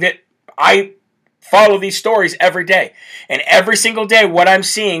 meaning that I follow these stories every day. And every single day, what I'm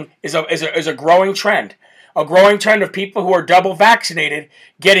seeing is a growing trend. A growing trend of people who are double vaccinated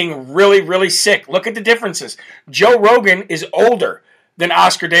getting really, really sick. Look at the differences. Joe Rogan is older than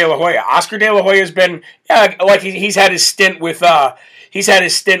Oscar De La Hoya. Oscar De La Hoya has been, he's had his stint with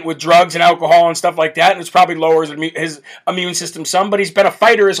drugs and alcohol and stuff like that, and it's probably lowers his immune system some, but he's been a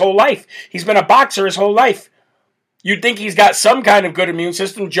fighter his whole life. He's been a boxer his whole life. You'd think he's got some kind of good immune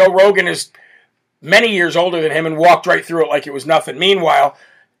system. Joe Rogan is many years older than him and walked right through it like it was nothing. Meanwhile,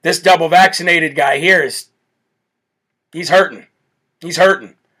 this double vaccinated guy here he's hurting. He's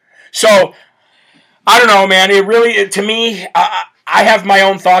hurting. So, I don't know, man. To me, I have my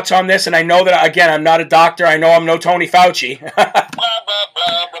own thoughts on this, and I know that, again, I'm not a doctor. I know I'm no Tony Fauci.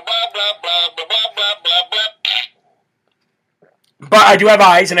 But I do have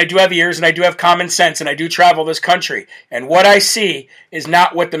eyes, and I do have ears, and I do have common sense, and I do travel this country. And what I see is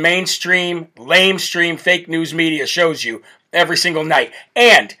not what the mainstream, lamestream, fake news media shows you every single night.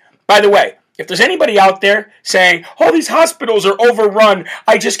 And, by the way, if there's anybody out there saying, oh, these hospitals are overrun,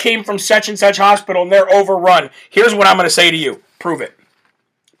 I just came from such and such hospital and they're overrun, here's what I'm going to say to you. Prove it.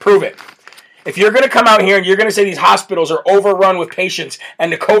 Prove it. If you're going to come out here and you're going to say these hospitals are overrun with patients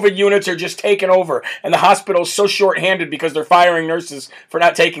and the COVID units are just taken over and the hospital's so short-handed because they're firing nurses for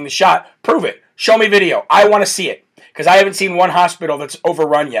not taking the shot, prove it. Show me video. I want to see it because I haven't seen one hospital that's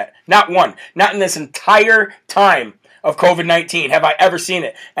overrun yet. Not one. Not in this entire time of COVID-19 have I ever seen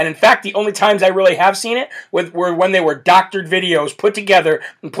it. And in fact, the only times I really have seen it were when they were doctored videos put together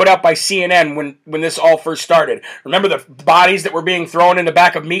and put out by CNN when this all first started. Remember the bodies that were being thrown in the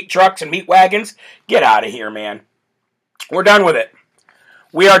back of meat trucks and meat wagons? Get out of here, man. We're done with it.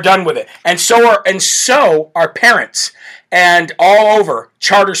 We are done with it. And so are parents. And all over,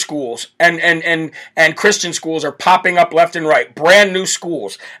 charter schools and Christian schools are popping up left and right. Brand new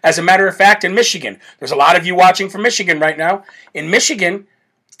schools. As a matter of fact, in Michigan, there's a lot of you watching from Michigan right now. In Michigan,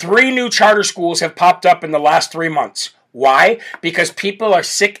 3 new charter schools have popped up in the last 3 months. Why? Because people are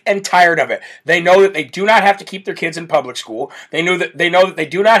sick and tired of it. They know that they do not have to keep their kids in public school. They know that they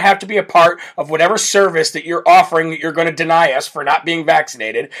do not have to be a part of whatever service that you're offering that you're going to deny us for not being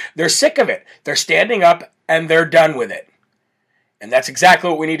vaccinated. They're sick of it. They're standing up and they're done with it. And that's exactly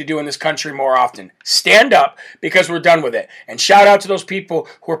what we need to do in this country more often. Stand up because we're done with it. And shout out to those people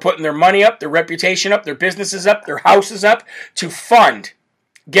who are putting their money up, their reputation up, their businesses up, their houses up to fund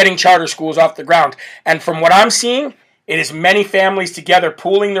getting charter schools off the ground. And from what I'm seeing, it is many families together,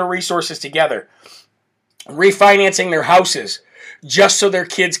 pooling their resources together, refinancing their houses just so their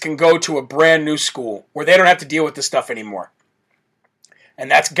kids can go to a brand new school where they don't have to deal with this stuff anymore. And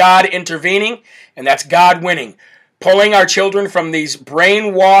that's God intervening, and that's God winning. Pulling our children from these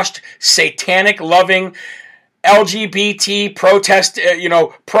brainwashed, satanic-loving, LGBT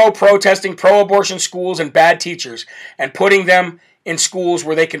pro-protesting, pro-abortion schools and bad teachers, and putting them in schools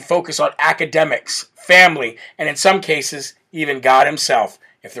where they can focus on academics, family, and in some cases, even God himself,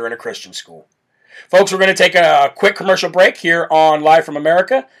 if they're in a Christian school. Folks, we're going to take a quick commercial break here on Live from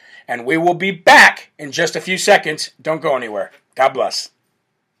America, and we will be back in just a few seconds. Don't go anywhere. God bless.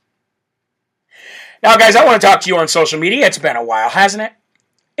 Now, guys, I want to talk to you on social media. It's been a while, hasn't it?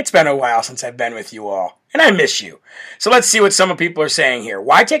 It's been a while since I've been with you all, and I miss you. So let's see what some people are saying here.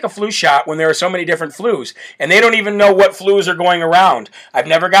 Why take a flu shot when there are so many different flus, and they don't even know what flus are going around? I've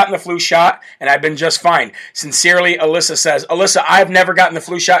never gotten the flu shot, and I've been just fine. Sincerely, Alyssa says, Alyssa, I've never gotten the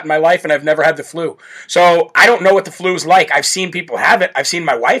flu shot in my life, and I've never had the flu. So I don't know what the flu's like. I've seen people have it. I've seen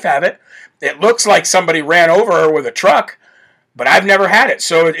my wife have it. It looks like somebody ran over her with a truck, but I've never had it.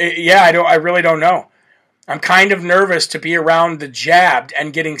 So, I really don't know. I'm kind of nervous to be around the jabbed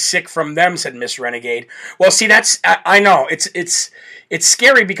and getting sick from them, said Miss Renegade. Well, see, I know. It's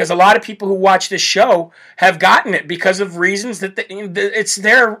scary because a lot of people who watch this show have gotten it because of reasons that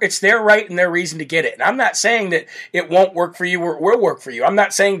it's their right and their reason to get it. And I'm not saying that it won't work for you or it will work for you. I'm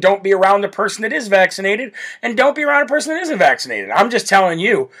not saying don't be around a person that is vaccinated and don't be around a person that isn't vaccinated. I'm just telling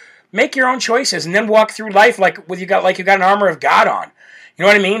you, make your own choices and then walk through life like you got an armor of God on. You know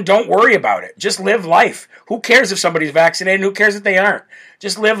what I mean? Don't worry about it. Just live life. Who cares if somebody's vaccinated? Who cares if they aren't?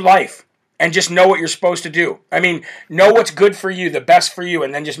 Just live life and just know what you're supposed to do. I mean, know what's good for you, the best for you,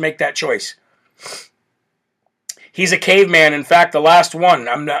 and then just make that choice. He's a caveman. In fact, the last one.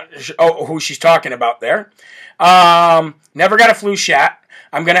 I'm not sure who she's talking about there. Never got a flu shot.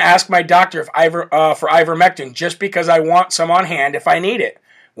 I'm going to ask my doctor for ivermectin just because I want some on hand if I need it.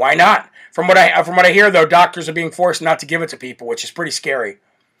 Why not? From what I hear, though, doctors are being forced not to give it to people, which is pretty scary.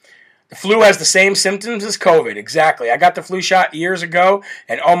 The flu has the same symptoms as COVID. Exactly. I got the flu shot years ago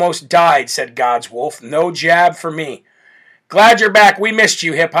and almost died, said God's Wolf. No jab for me. Glad you're back. We missed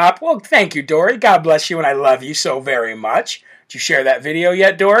you, Hip Hop. Well, thank you, Dory. God bless you, and I love you so very much. Did you share that video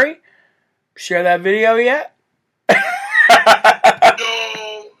yet, Dory? Share that video yet?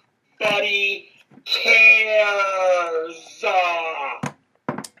 Nobody cares.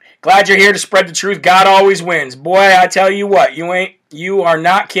 Glad you're here to spread the truth. God always wins. Boy, I tell you what, you are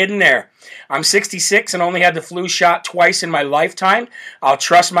not kidding there. I'm 66 and only had the flu shot twice in my lifetime. I'll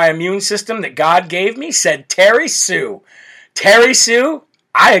trust my immune system that God gave me, said Terry Sue. Terry Sue,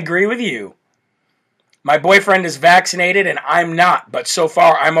 I agree with you. My boyfriend is vaccinated and I'm not, but so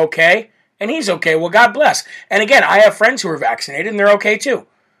far I'm okay and he's okay. Well, God bless. And again, I have friends who are vaccinated and they're okay too.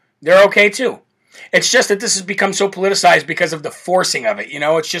 They're okay too. It's just that this has become so politicized because of the forcing of it. You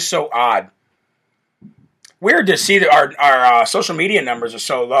know, it's just so odd. Weird to see that our social media numbers are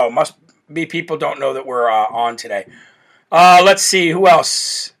so low. Must be people don't know that we're on today. Let's see. Who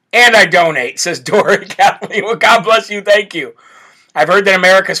else? And I donate, says Dory Kathleen. Well, God bless you. Thank you. I've heard that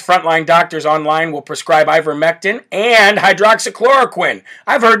America's frontline doctors online will prescribe ivermectin and hydroxychloroquine.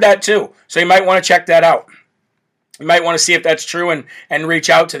 I've heard that too. So you might want to check that out. You might want to see if that's true and reach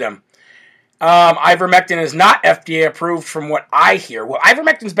out to them. Ivermectin is not FDA approved from what I hear. Well,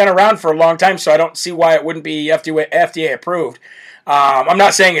 ivermectin's been around for a long time, so I don't see why it wouldn't be FDA approved. I'm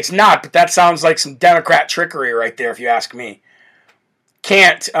not saying it's not, but that sounds like some Democrat trickery right there, if you ask me.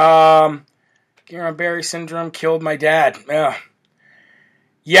 Can't. Guillain-Barré syndrome killed my dad.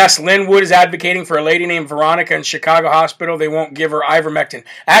 Yes, Lynn Wood is advocating for a lady named Veronica in Chicago Hospital. They won't give her ivermectin.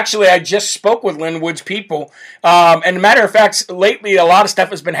 Actually, I just spoke with Lynn Wood's people. And as a matter of fact, lately a lot of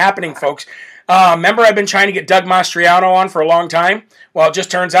stuff has been happening, folks. Remember I've been trying to get Doug Mastriano on for a long time? Well, it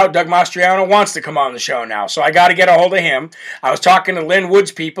just turns out Doug Mastriano wants to come on the show now, so I got to get a hold of him. I was talking to Lynn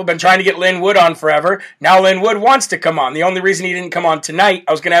Wood's people, been trying to get Lynn Wood on forever. Now Lynn Wood wants to come on. The only reason he didn't come on tonight,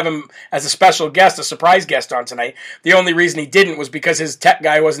 I was going to have him as a special guest, a surprise guest on tonight. The only reason he didn't was because his tech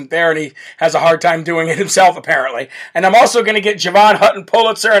guy wasn't there, and he has a hard time doing it himself, apparently. And I'm also going to get Javon Hutton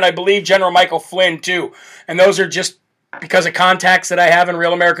Pulitzer, and I believe General Michael Flynn, too. And those are just because of contacts that I have in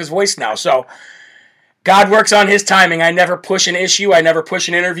Real America's Voice now. So God works on his timing. I never push an issue. I never push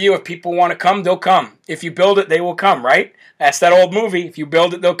an interview. If people want to come, they'll come. If you build it, they will come, right? That's that old movie. If you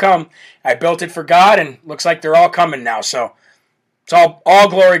build it, they'll come. I built it for God, and looks like they're all coming now. So it's all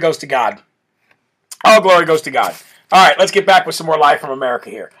glory goes to God. All glory goes to God. All right, let's get back with some more Live from America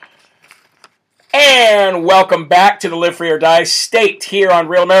here. And welcome back to the Live Free or Die State here on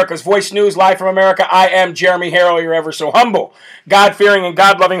Real America's Voice News, Live from America. I am Jeremy Harrell, your ever so humble, God-fearing and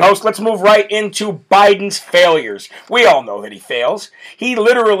God-loving host. Let's move right into Biden's failures. We all know that he fails. He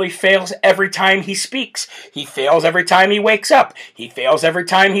literally fails every time he speaks. He fails every time he wakes up. He fails every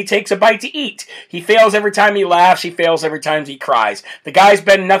time he takes a bite to eat. He fails every time he laughs. He fails every time he cries. The guy's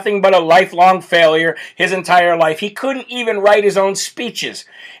been nothing but a lifelong failure his entire life. He couldn't even write his own speeches.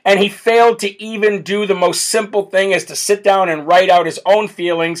 And he failed to even do the most simple thing as to sit down and write out his own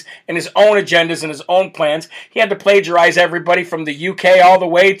feelings and his own agendas and his own plans. He had to plagiarize everybody from the UK all the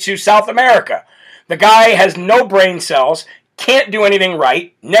way to South America. The guy has no brain cells, can't do anything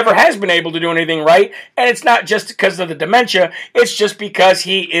right, never has been able to do anything right, and it's not just because of the dementia, it's just because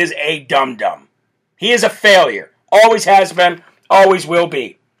he is a dum-dum. He is a failure. Always has been, always will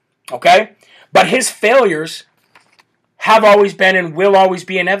be. Okay? But his failures have always been and will always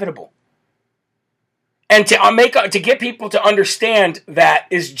be inevitable. And to get people to understand that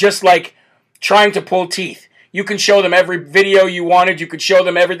is just like trying to pull teeth. You can show them every video you wanted. You could show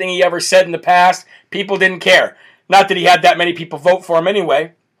them everything he ever said in the past. People didn't care. Not that he had that many people vote for him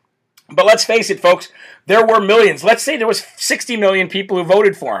anyway. But let's face it, folks. There were millions. Let's say there was 60 million people who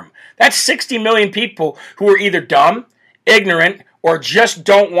voted for him. That's 60 million people who are either dumb, ignorant, or just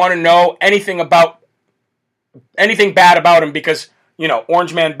don't want to know anything bad about him because,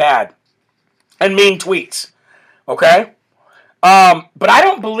 Orange Man bad. And mean tweets. Okay? But I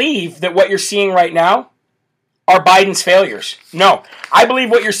don't believe that what you're seeing right now are Biden's failures. No. I believe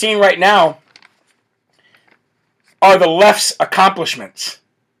what you're seeing right now are the left's accomplishments.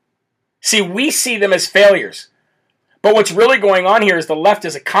 See, we see them as failures. But what's really going on here is the left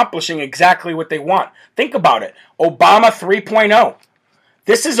is accomplishing exactly what they want. Think about it. Obama 3.0.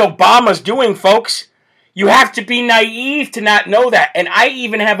 This is Obama's doing, folks. You have to be naive to not know that. And I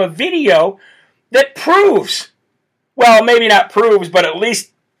even have a video that proves, well, maybe not proves, but at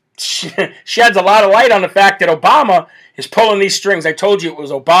least sheds a lot of light on the fact that Obama is pulling these strings. I told you it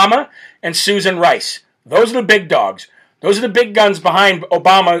was Obama and Susan Rice. Those are the big dogs. Those are the big guns behind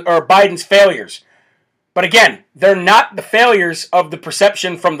Obama or Biden's failures. But again, they're not the failures of the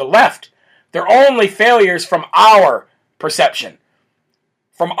perception from the left. They're only failures from our perception,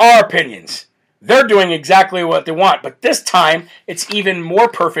 from our opinions. They're doing exactly what they want, but this time it's even more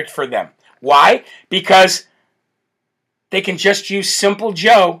perfect for them. Why? Because they can just use Simple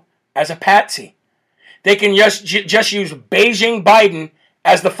Joe as a patsy. They can just use Beijing Biden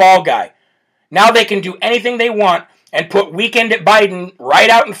as the fall guy. Now they can do anything they want and put Weekend at Biden right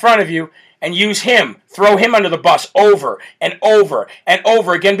out in front of you and use him, throw him under the bus over and over and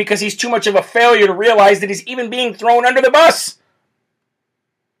over again because he's too much of a failure to realize that he's even being thrown under the bus.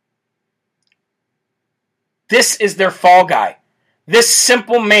 This is their fall guy. This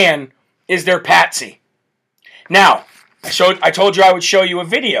simple man is their patsy. Now, I told you I would show you a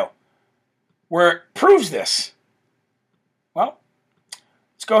video where it proves this. Well,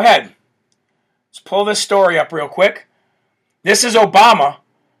 let's go ahead. Let's pull this story up real quick. This is Obama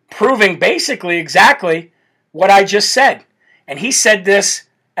proving basically exactly what I just said. And he said this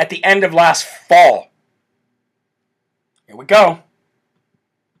at the end of last fall. Here we go.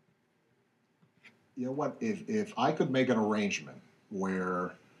 You know what? If I could make an arrangement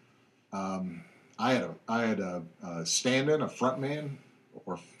where I had a stand-in, a front man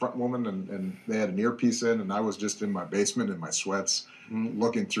or front woman, and they had an earpiece in, and I was just in my basement in my sweats,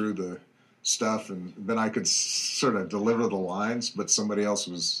 looking through the stuff, and then I could sort of deliver the lines, but somebody else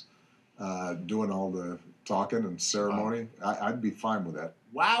was doing all the talking and ceremony. I'd be fine with that.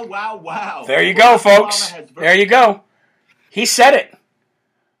 Wow, wow, wow. There you go, folks. There you go. He said it.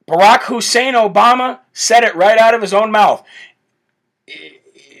 Barack Hussein Obama said it right out of his own mouth.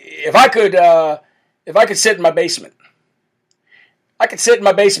 If I could sit in my basement, I could sit in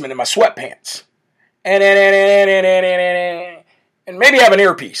my basement in my sweatpants and maybe have an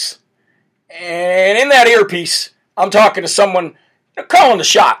earpiece. And in that earpiece, I'm talking to someone calling the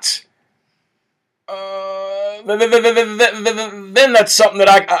shots. Then that's something that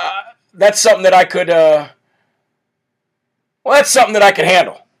I could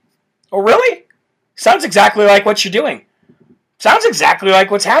handle. Oh, really? Sounds exactly like what you're doing. Sounds exactly like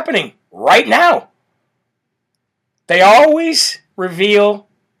what's happening right now. They always reveal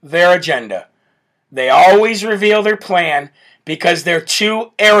their agenda. They always reveal their plan because they're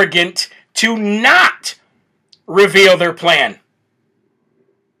too arrogant to not reveal their plan.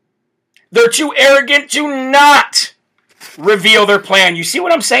 They're too arrogant to not reveal their plan. You see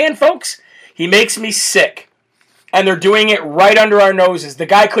what I'm saying, folks? He makes me sick. And they're doing it right under our noses. The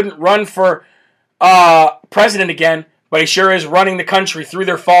guy couldn't run for president again, but he sure is running the country through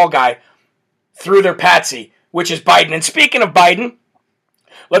their fall guy, through their patsy, which is Biden. And speaking of Biden,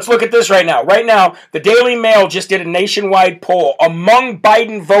 let's look at this right now. Right now, the Daily Mail just did a nationwide poll among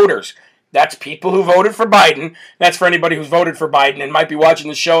Biden voters. That's people who voted for Biden. That's for anybody who's voted for Biden and might be watching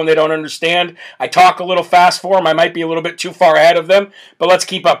the show and they don't understand. I talk a little fast for them. I might be a little bit too far ahead of them, but let's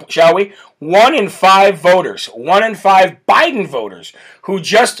keep up, shall we? 1 in 5 voters, 1 in 5 Biden voters who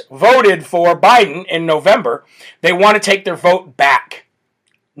just voted for Biden in November, they want to take their vote back.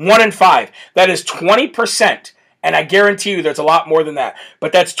 1 in 5. That is 20%. And I guarantee you there's a lot more than that.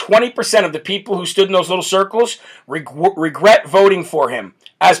 But that's 20% of the people who stood in those little circles regret voting for him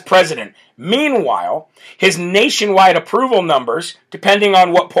as president. Meanwhile, his nationwide approval numbers, depending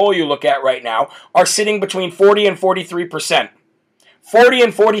on what poll you look at right now, are sitting between 40 and 43%. 40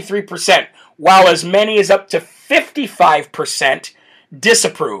 and 43%, while as many as up to 55%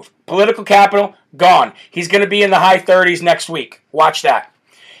 disapprove. Political capital, gone. He's going to be in the high 30s next week. Watch that.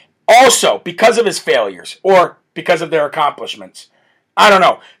 Also, because of his failures, or because of their accomplishments, I don't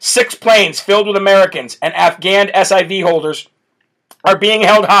know, 6 planes filled with Americans and Afghan SIV holders are being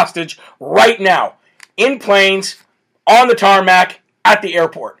held hostage right now in planes on the tarmac at the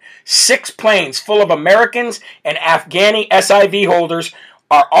airport. 6 planes full of Americans and Afghani SIV holders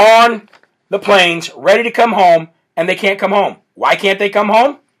are on the planes ready to come home, and they can't come home. Why can't they come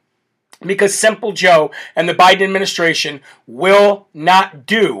home? Because Simple Joe and the Biden administration will not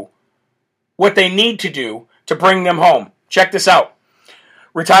do what they need to do to bring them home. Check this out.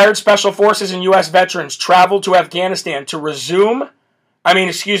 Retired Special Forces and U.S. veterans traveled to Afghanistan to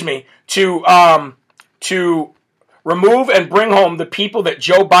remove and bring home the people that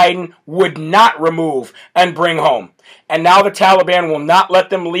Joe Biden would not remove and bring home. And now the Taliban will not let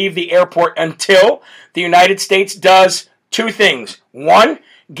them leave the airport until the United States does 2 things. 1,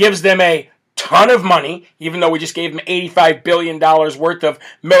 gives them a ton of money, even though we just gave them $85 billion worth of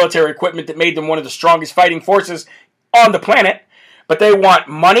military equipment that made them one of the strongest fighting forces on the planet. But they want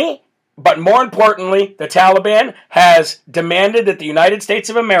money. But more importantly, the Taliban has demanded that the United States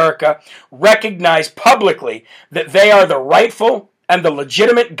of America recognize publicly that they are the rightful and the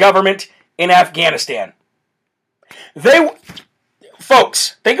legitimate government in Afghanistan.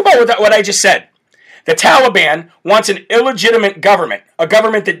 Folks, think about what I just said. The Taliban wants an illegitimate government, a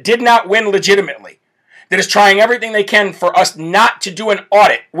government that did not win legitimately, that is trying everything they can for us not to do an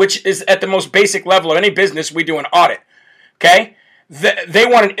audit, which is at the most basic level of any business, we do an audit. Okay? They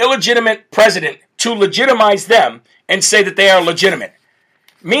want an illegitimate president to legitimize them and say that they are legitimate.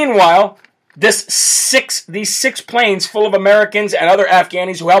 Meanwhile, these six planes full of Americans and other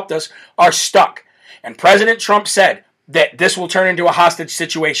Afghanis who helped us are stuck. And President Trump said that this will turn into a hostage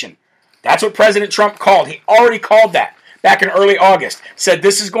situation. That's what President Trump called. He already called that back in early August. Said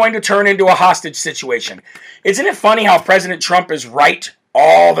this is going to turn into a hostage situation. Isn't it funny how President Trump is right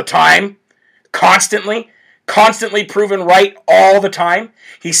all the time? Constantly proven right all the time.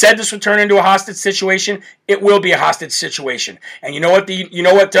 He said this would turn into a hostage situation. It will be a hostage situation. And you know what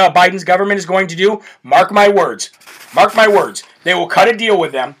Biden's government is going to do? Mark my words. Mark my words. They will cut a deal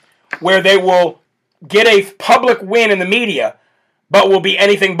with them where they will get a public win in the media, but will be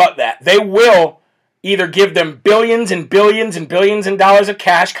anything but that. They will either give them billions and billions and billions of dollars of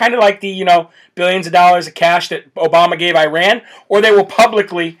cash, kind of like the, billions of dollars of cash that Obama gave Iran, or they will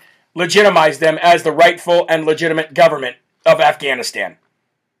publicly legitimize them as the rightful and legitimate government of Afghanistan.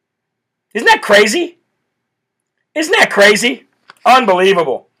 Isn't that crazy? Isn't that crazy?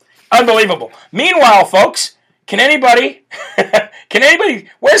 Unbelievable. Unbelievable. Meanwhile, folks, can anybody,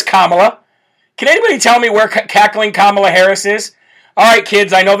 where's Kamala? Can anybody tell me where cackling Kamala Harris is? All right,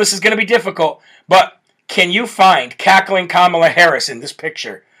 kids, I know this is going to be difficult, but can you find cackling Kamala Harris in this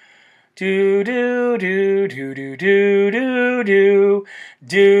picture? Do do do do do do do do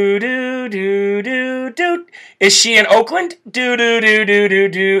do do do do do. Is she in Oakland? Do do do do do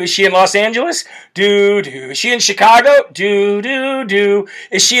do. Is she in Los Angeles? Do do. Is she in Chicago? Do do do.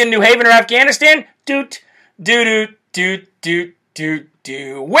 Is she in New Haven or Afghanistan? Doot do do do do do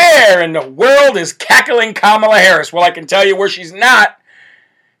do. Where in the world is cackling Kamala Harris? Well, I can tell you where she's not.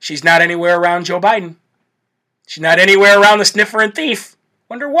 She's not anywhere around Joe Biden. She's not anywhere around the sniffer and thief.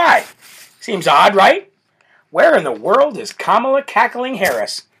 Wonder why? Seems odd, right? Where in the world is Kamala cackling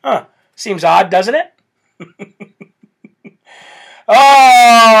Harris? Seems odd, doesn't it?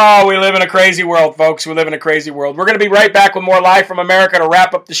 Oh, we live in a crazy world, folks. We live in a crazy world. We're going to be right back with more Live from America to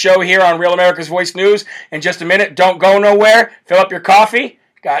wrap up the show here on Real America's Voice News in just a minute. Don't go nowhere. Fill up your coffee.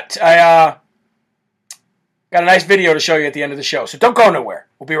 Got a nice video to show you at the end of the show. So don't go nowhere.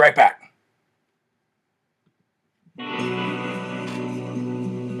 We'll be right back.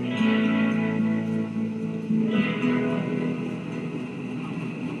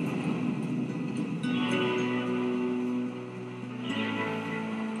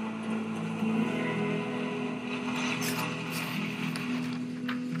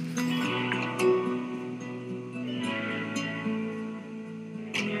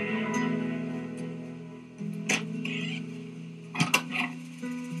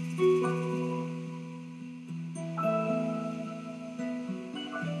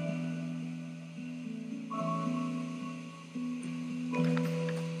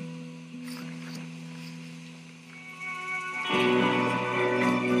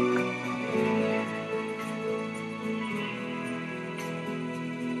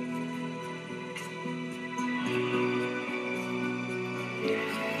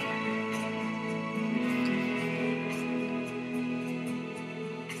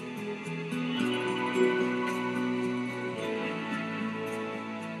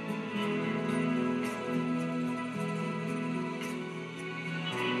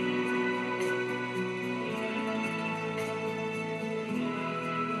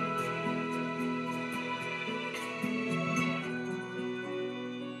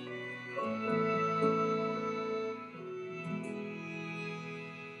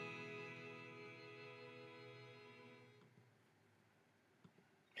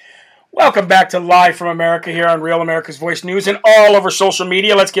 Welcome back to Live from America here on Real America's Voice News and all over social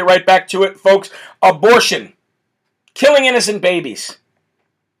media. Let's get right back to it, folks. Abortion. Killing innocent babies.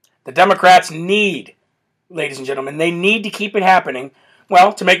 The Democrats need, ladies and gentlemen, they need to keep it happening,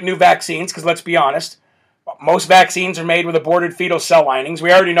 well, to make new vaccines, because let's be honest, most vaccines are made with aborted fetal cell linings.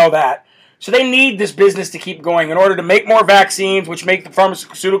 We already know that. So they need this business to keep going in order to make more vaccines, which make the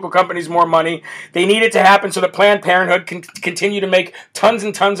pharmaceutical companies more money. They need it to happen so that Planned Parenthood can continue to make tons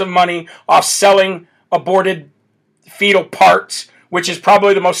and tons of money off selling aborted fetal parts, which is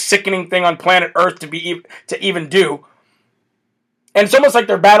probably the most sickening thing on planet Earth to even do. And it's almost like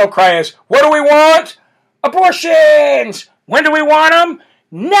their battle cry is, what do we want? Abortions! When do we want them?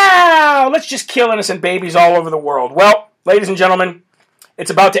 Now! Let's just kill innocent babies all over the world. Well, ladies and gentlemen, it's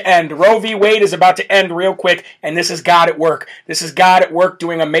about to end. Roe v. Wade is about to end real quick, and this is God at work. This is God at work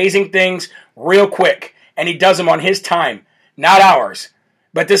doing amazing things real quick. and he does them on his time, not ours.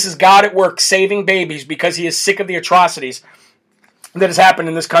 But this is God at work saving babies because he is sick of the atrocities that has happened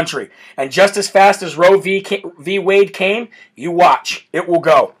in this country. And just as fast as Roe v. Wade came, you watch. It will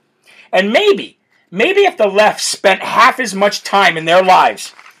go. And maybe if the left spent half as much time in their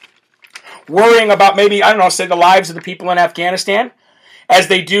lives worrying about maybe, I don't know, say the lives of the people in Afghanistan as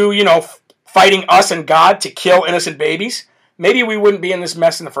they do, fighting us and God to kill innocent babies, maybe we wouldn't be in this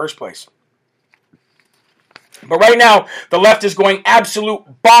mess in the first place. But right now, the left is going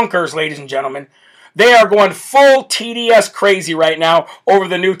absolute bonkers, ladies and gentlemen. They are going full TDS crazy right now over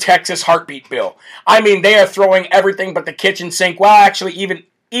the new Texas heartbeat bill. I mean, they are throwing everything but the kitchen sink, well, actually,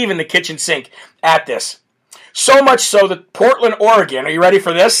 even the kitchen sink at this. So much so that Portland, Oregon, are you ready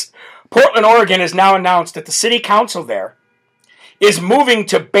for this? Portland, Oregon has now announced that the city council there is moving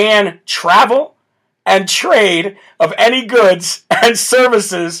to ban travel and trade of any goods and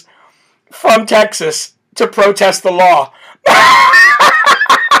services from Texas to protest the law.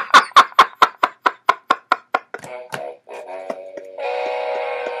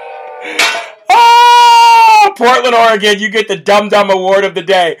 Oh, Portland, Oregon, you get the Dum Dum Award of the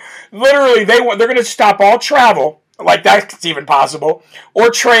day. Literally, they're going to stop all travel, like that's even possible, or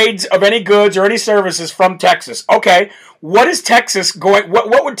trades of any goods or any services from Texas. Okay, what is Texas going?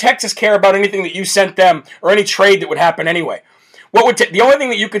 What would Texas care about anything that you sent them or any trade that would happen anyway? The only thing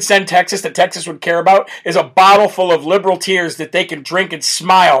that you could send Texas that Texas would care about is a bottle full of liberal tears that they can drink and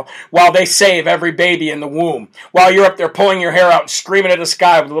smile while they save every baby in the womb. While you're up there pulling your hair out and screaming at the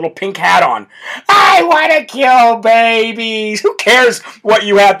sky with a little pink hat on. I want to kill babies. Who cares what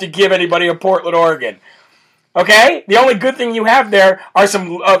you have to give anybody in Portland, Oregon? Okay? The only good thing you have there are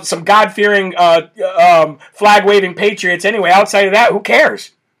some God-fearing, flag-waving patriots anyway. Outside of that, who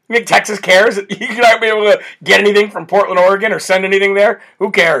cares? You think Texas cares? You're not be able to get anything from Portland, Oregon or send anything there? Who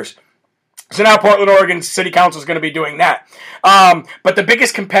cares? So now Portland, Oregon City Council is going to be doing that. But the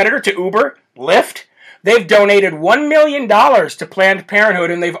biggest competitor to Uber, Lyft, they've donated $1 million to Planned Parenthood,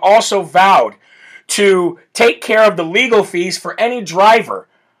 and they've also vowed to take care of the legal fees for any driver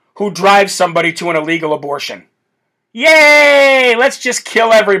who drives somebody to an illegal abortion. Yay! Let's just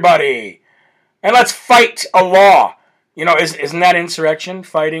kill everybody. And let's fight a law. Isn't that insurrection?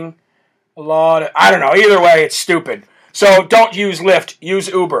 Fighting a law? I don't know. Either way, it's stupid. So don't use Lyft. Use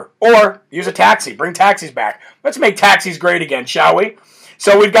Uber. Or use a taxi. Bring taxis back. Let's make taxis great again, shall we?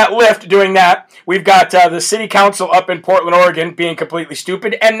 So we've got Lyft doing that. We've got the city council up in Portland, Oregon being completely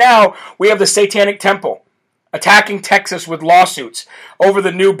stupid. And now we have the Satanic Temple attacking Texas with lawsuits over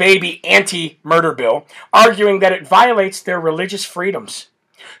the new baby anti-murder bill, arguing that it violates their religious freedoms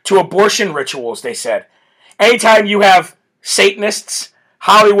to abortion rituals, they said. Anytime you have Satanists,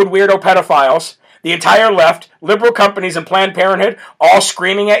 Hollywood weirdo pedophiles, the entire left, liberal companies, and Planned Parenthood all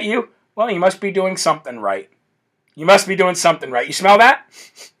screaming at you, well, you must be doing something right. You must be doing something right. You smell that?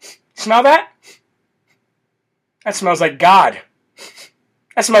 Smell that? That smells like God.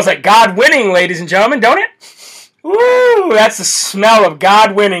 That smells like God winning, ladies and gentlemen, don't it? Woo! That's the smell of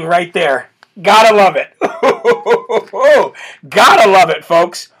God winning right there. Gotta love it. Gotta love it,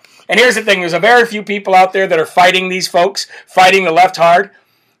 folks. And here's the thing, there's a very few people out there that are fighting these folks, fighting the left hard.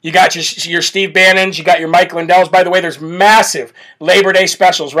 You got your Steve Bannons, you got your Mike Lindell's. By the way, there's massive Labor Day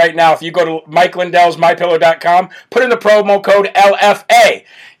specials right now. If you go to Mike Lindell's, mypillow.com, put in the promo code LFA.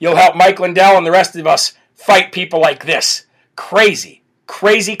 You'll help Mike Lindell and the rest of us fight people like this. Crazy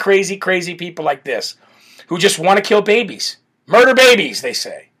people like this who just want to kill babies. Murder babies, they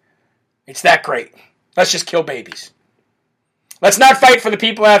say. It's that great. Let's just kill babies. Let's not fight for the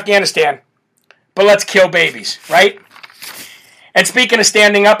people of Afghanistan, but let's kill babies, right? And speaking of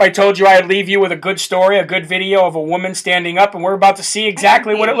standing up, I told you I'd leave you with a good story, a good video of a woman standing up, and we're about to see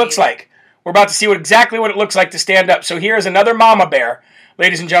exactly what it looks like. We're about to see exactly what it looks like to stand up. So here's another mama bear,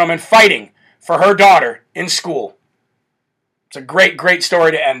 ladies and gentlemen, fighting for her daughter in school. It's a great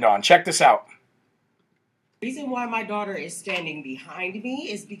story to end on. Check this out. The reason why my daughter is standing behind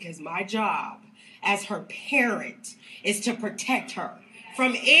me is because my job as her parent is to protect her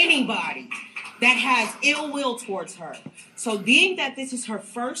from anybody that has ill will towards her. So being that this is her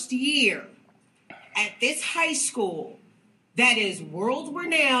first year at this high school that is world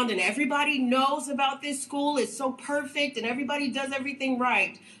renowned and everybody knows about this school, it's so perfect and everybody does everything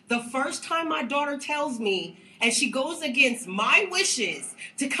right. The first time my daughter tells me and she goes against my wishes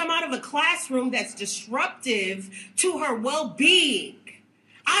to come out of a classroom that's disruptive to her well-being,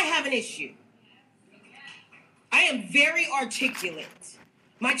 I have an issue. I am very articulate.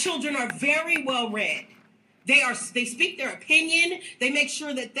 My children are very well read. They speak their opinion. They make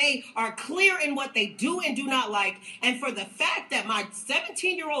sure that they are clear in what they do and do not like. And for the fact that my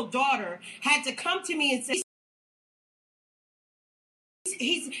 17-year-old daughter had to come to me and say,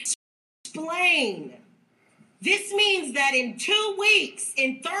 he's explain. This means that in 2 weeks,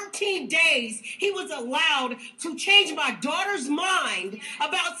 in 13 days, he was allowed to change my daughter's mind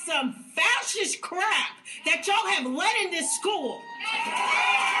about some fascist crap that y'all have let in this school.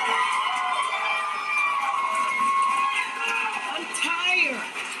 I'm tired.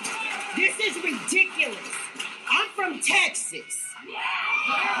 This is ridiculous. I'm from Texas.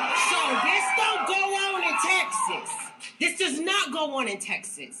 So this don't go on in Texas. This does not go on in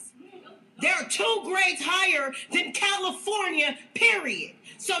Texas. There are 2 grades higher than California, period.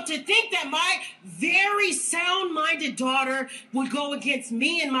 So to think that my very sound-minded daughter would go against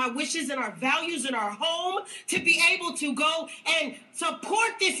me and my wishes and our values in our home to be able to go and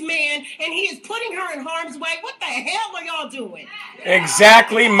support this man and he is putting her in harm's way, what the hell are y'all doing?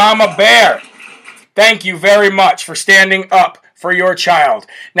 Exactly, Mama Bear. Thank you very much for standing up for your child.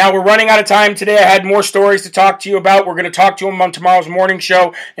 Now, we're running out of time today. I had more stories to talk to you about. We're going to talk to him on tomorrow's morning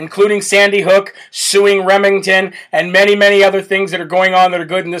show, including Sandy Hook suing Remington and many, many other things that are going on that are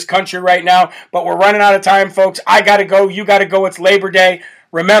good in this country right now. But we're running out of time, folks. I got to go. You got to go. It's Labor Day.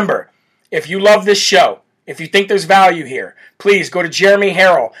 Remember, if you love this show, if you think there's value here, please go to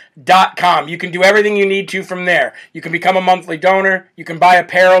jeremyharrell.com. You can do everything you need to from there. You can become a monthly donor. You can buy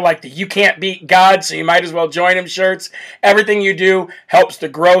apparel like the You Can't Beat God, so you might as well join him shirts. Everything you do helps the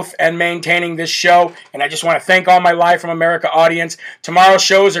growth and maintaining this show. And I just want to thank all my Live from America audience. Tomorrow's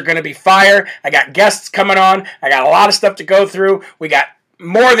shows are going to be fire. I got guests coming on. I got a lot of stuff to go through. We got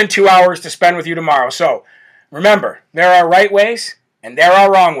more than 2 hours to spend with you tomorrow. So remember, there are right ways and there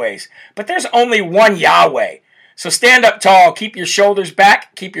are wrong ways, but there's only one Yahweh. So stand up tall, keep your shoulders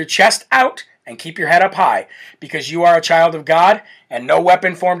back, keep your chest out, and keep your head up high, because you are a child of God, and no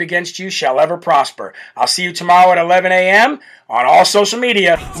weapon formed against you shall ever prosper. I'll see you tomorrow at 11 a.m. on all social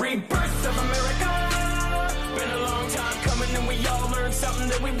media. Rebirth of America. Been a long time coming, and we all learned something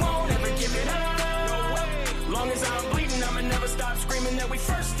that we won't ever give it up. Long as I'm bleeding, I'ma never stop screaming that we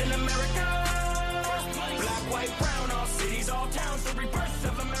first in America. Black, white, brown, all cities, all towns, the rebirth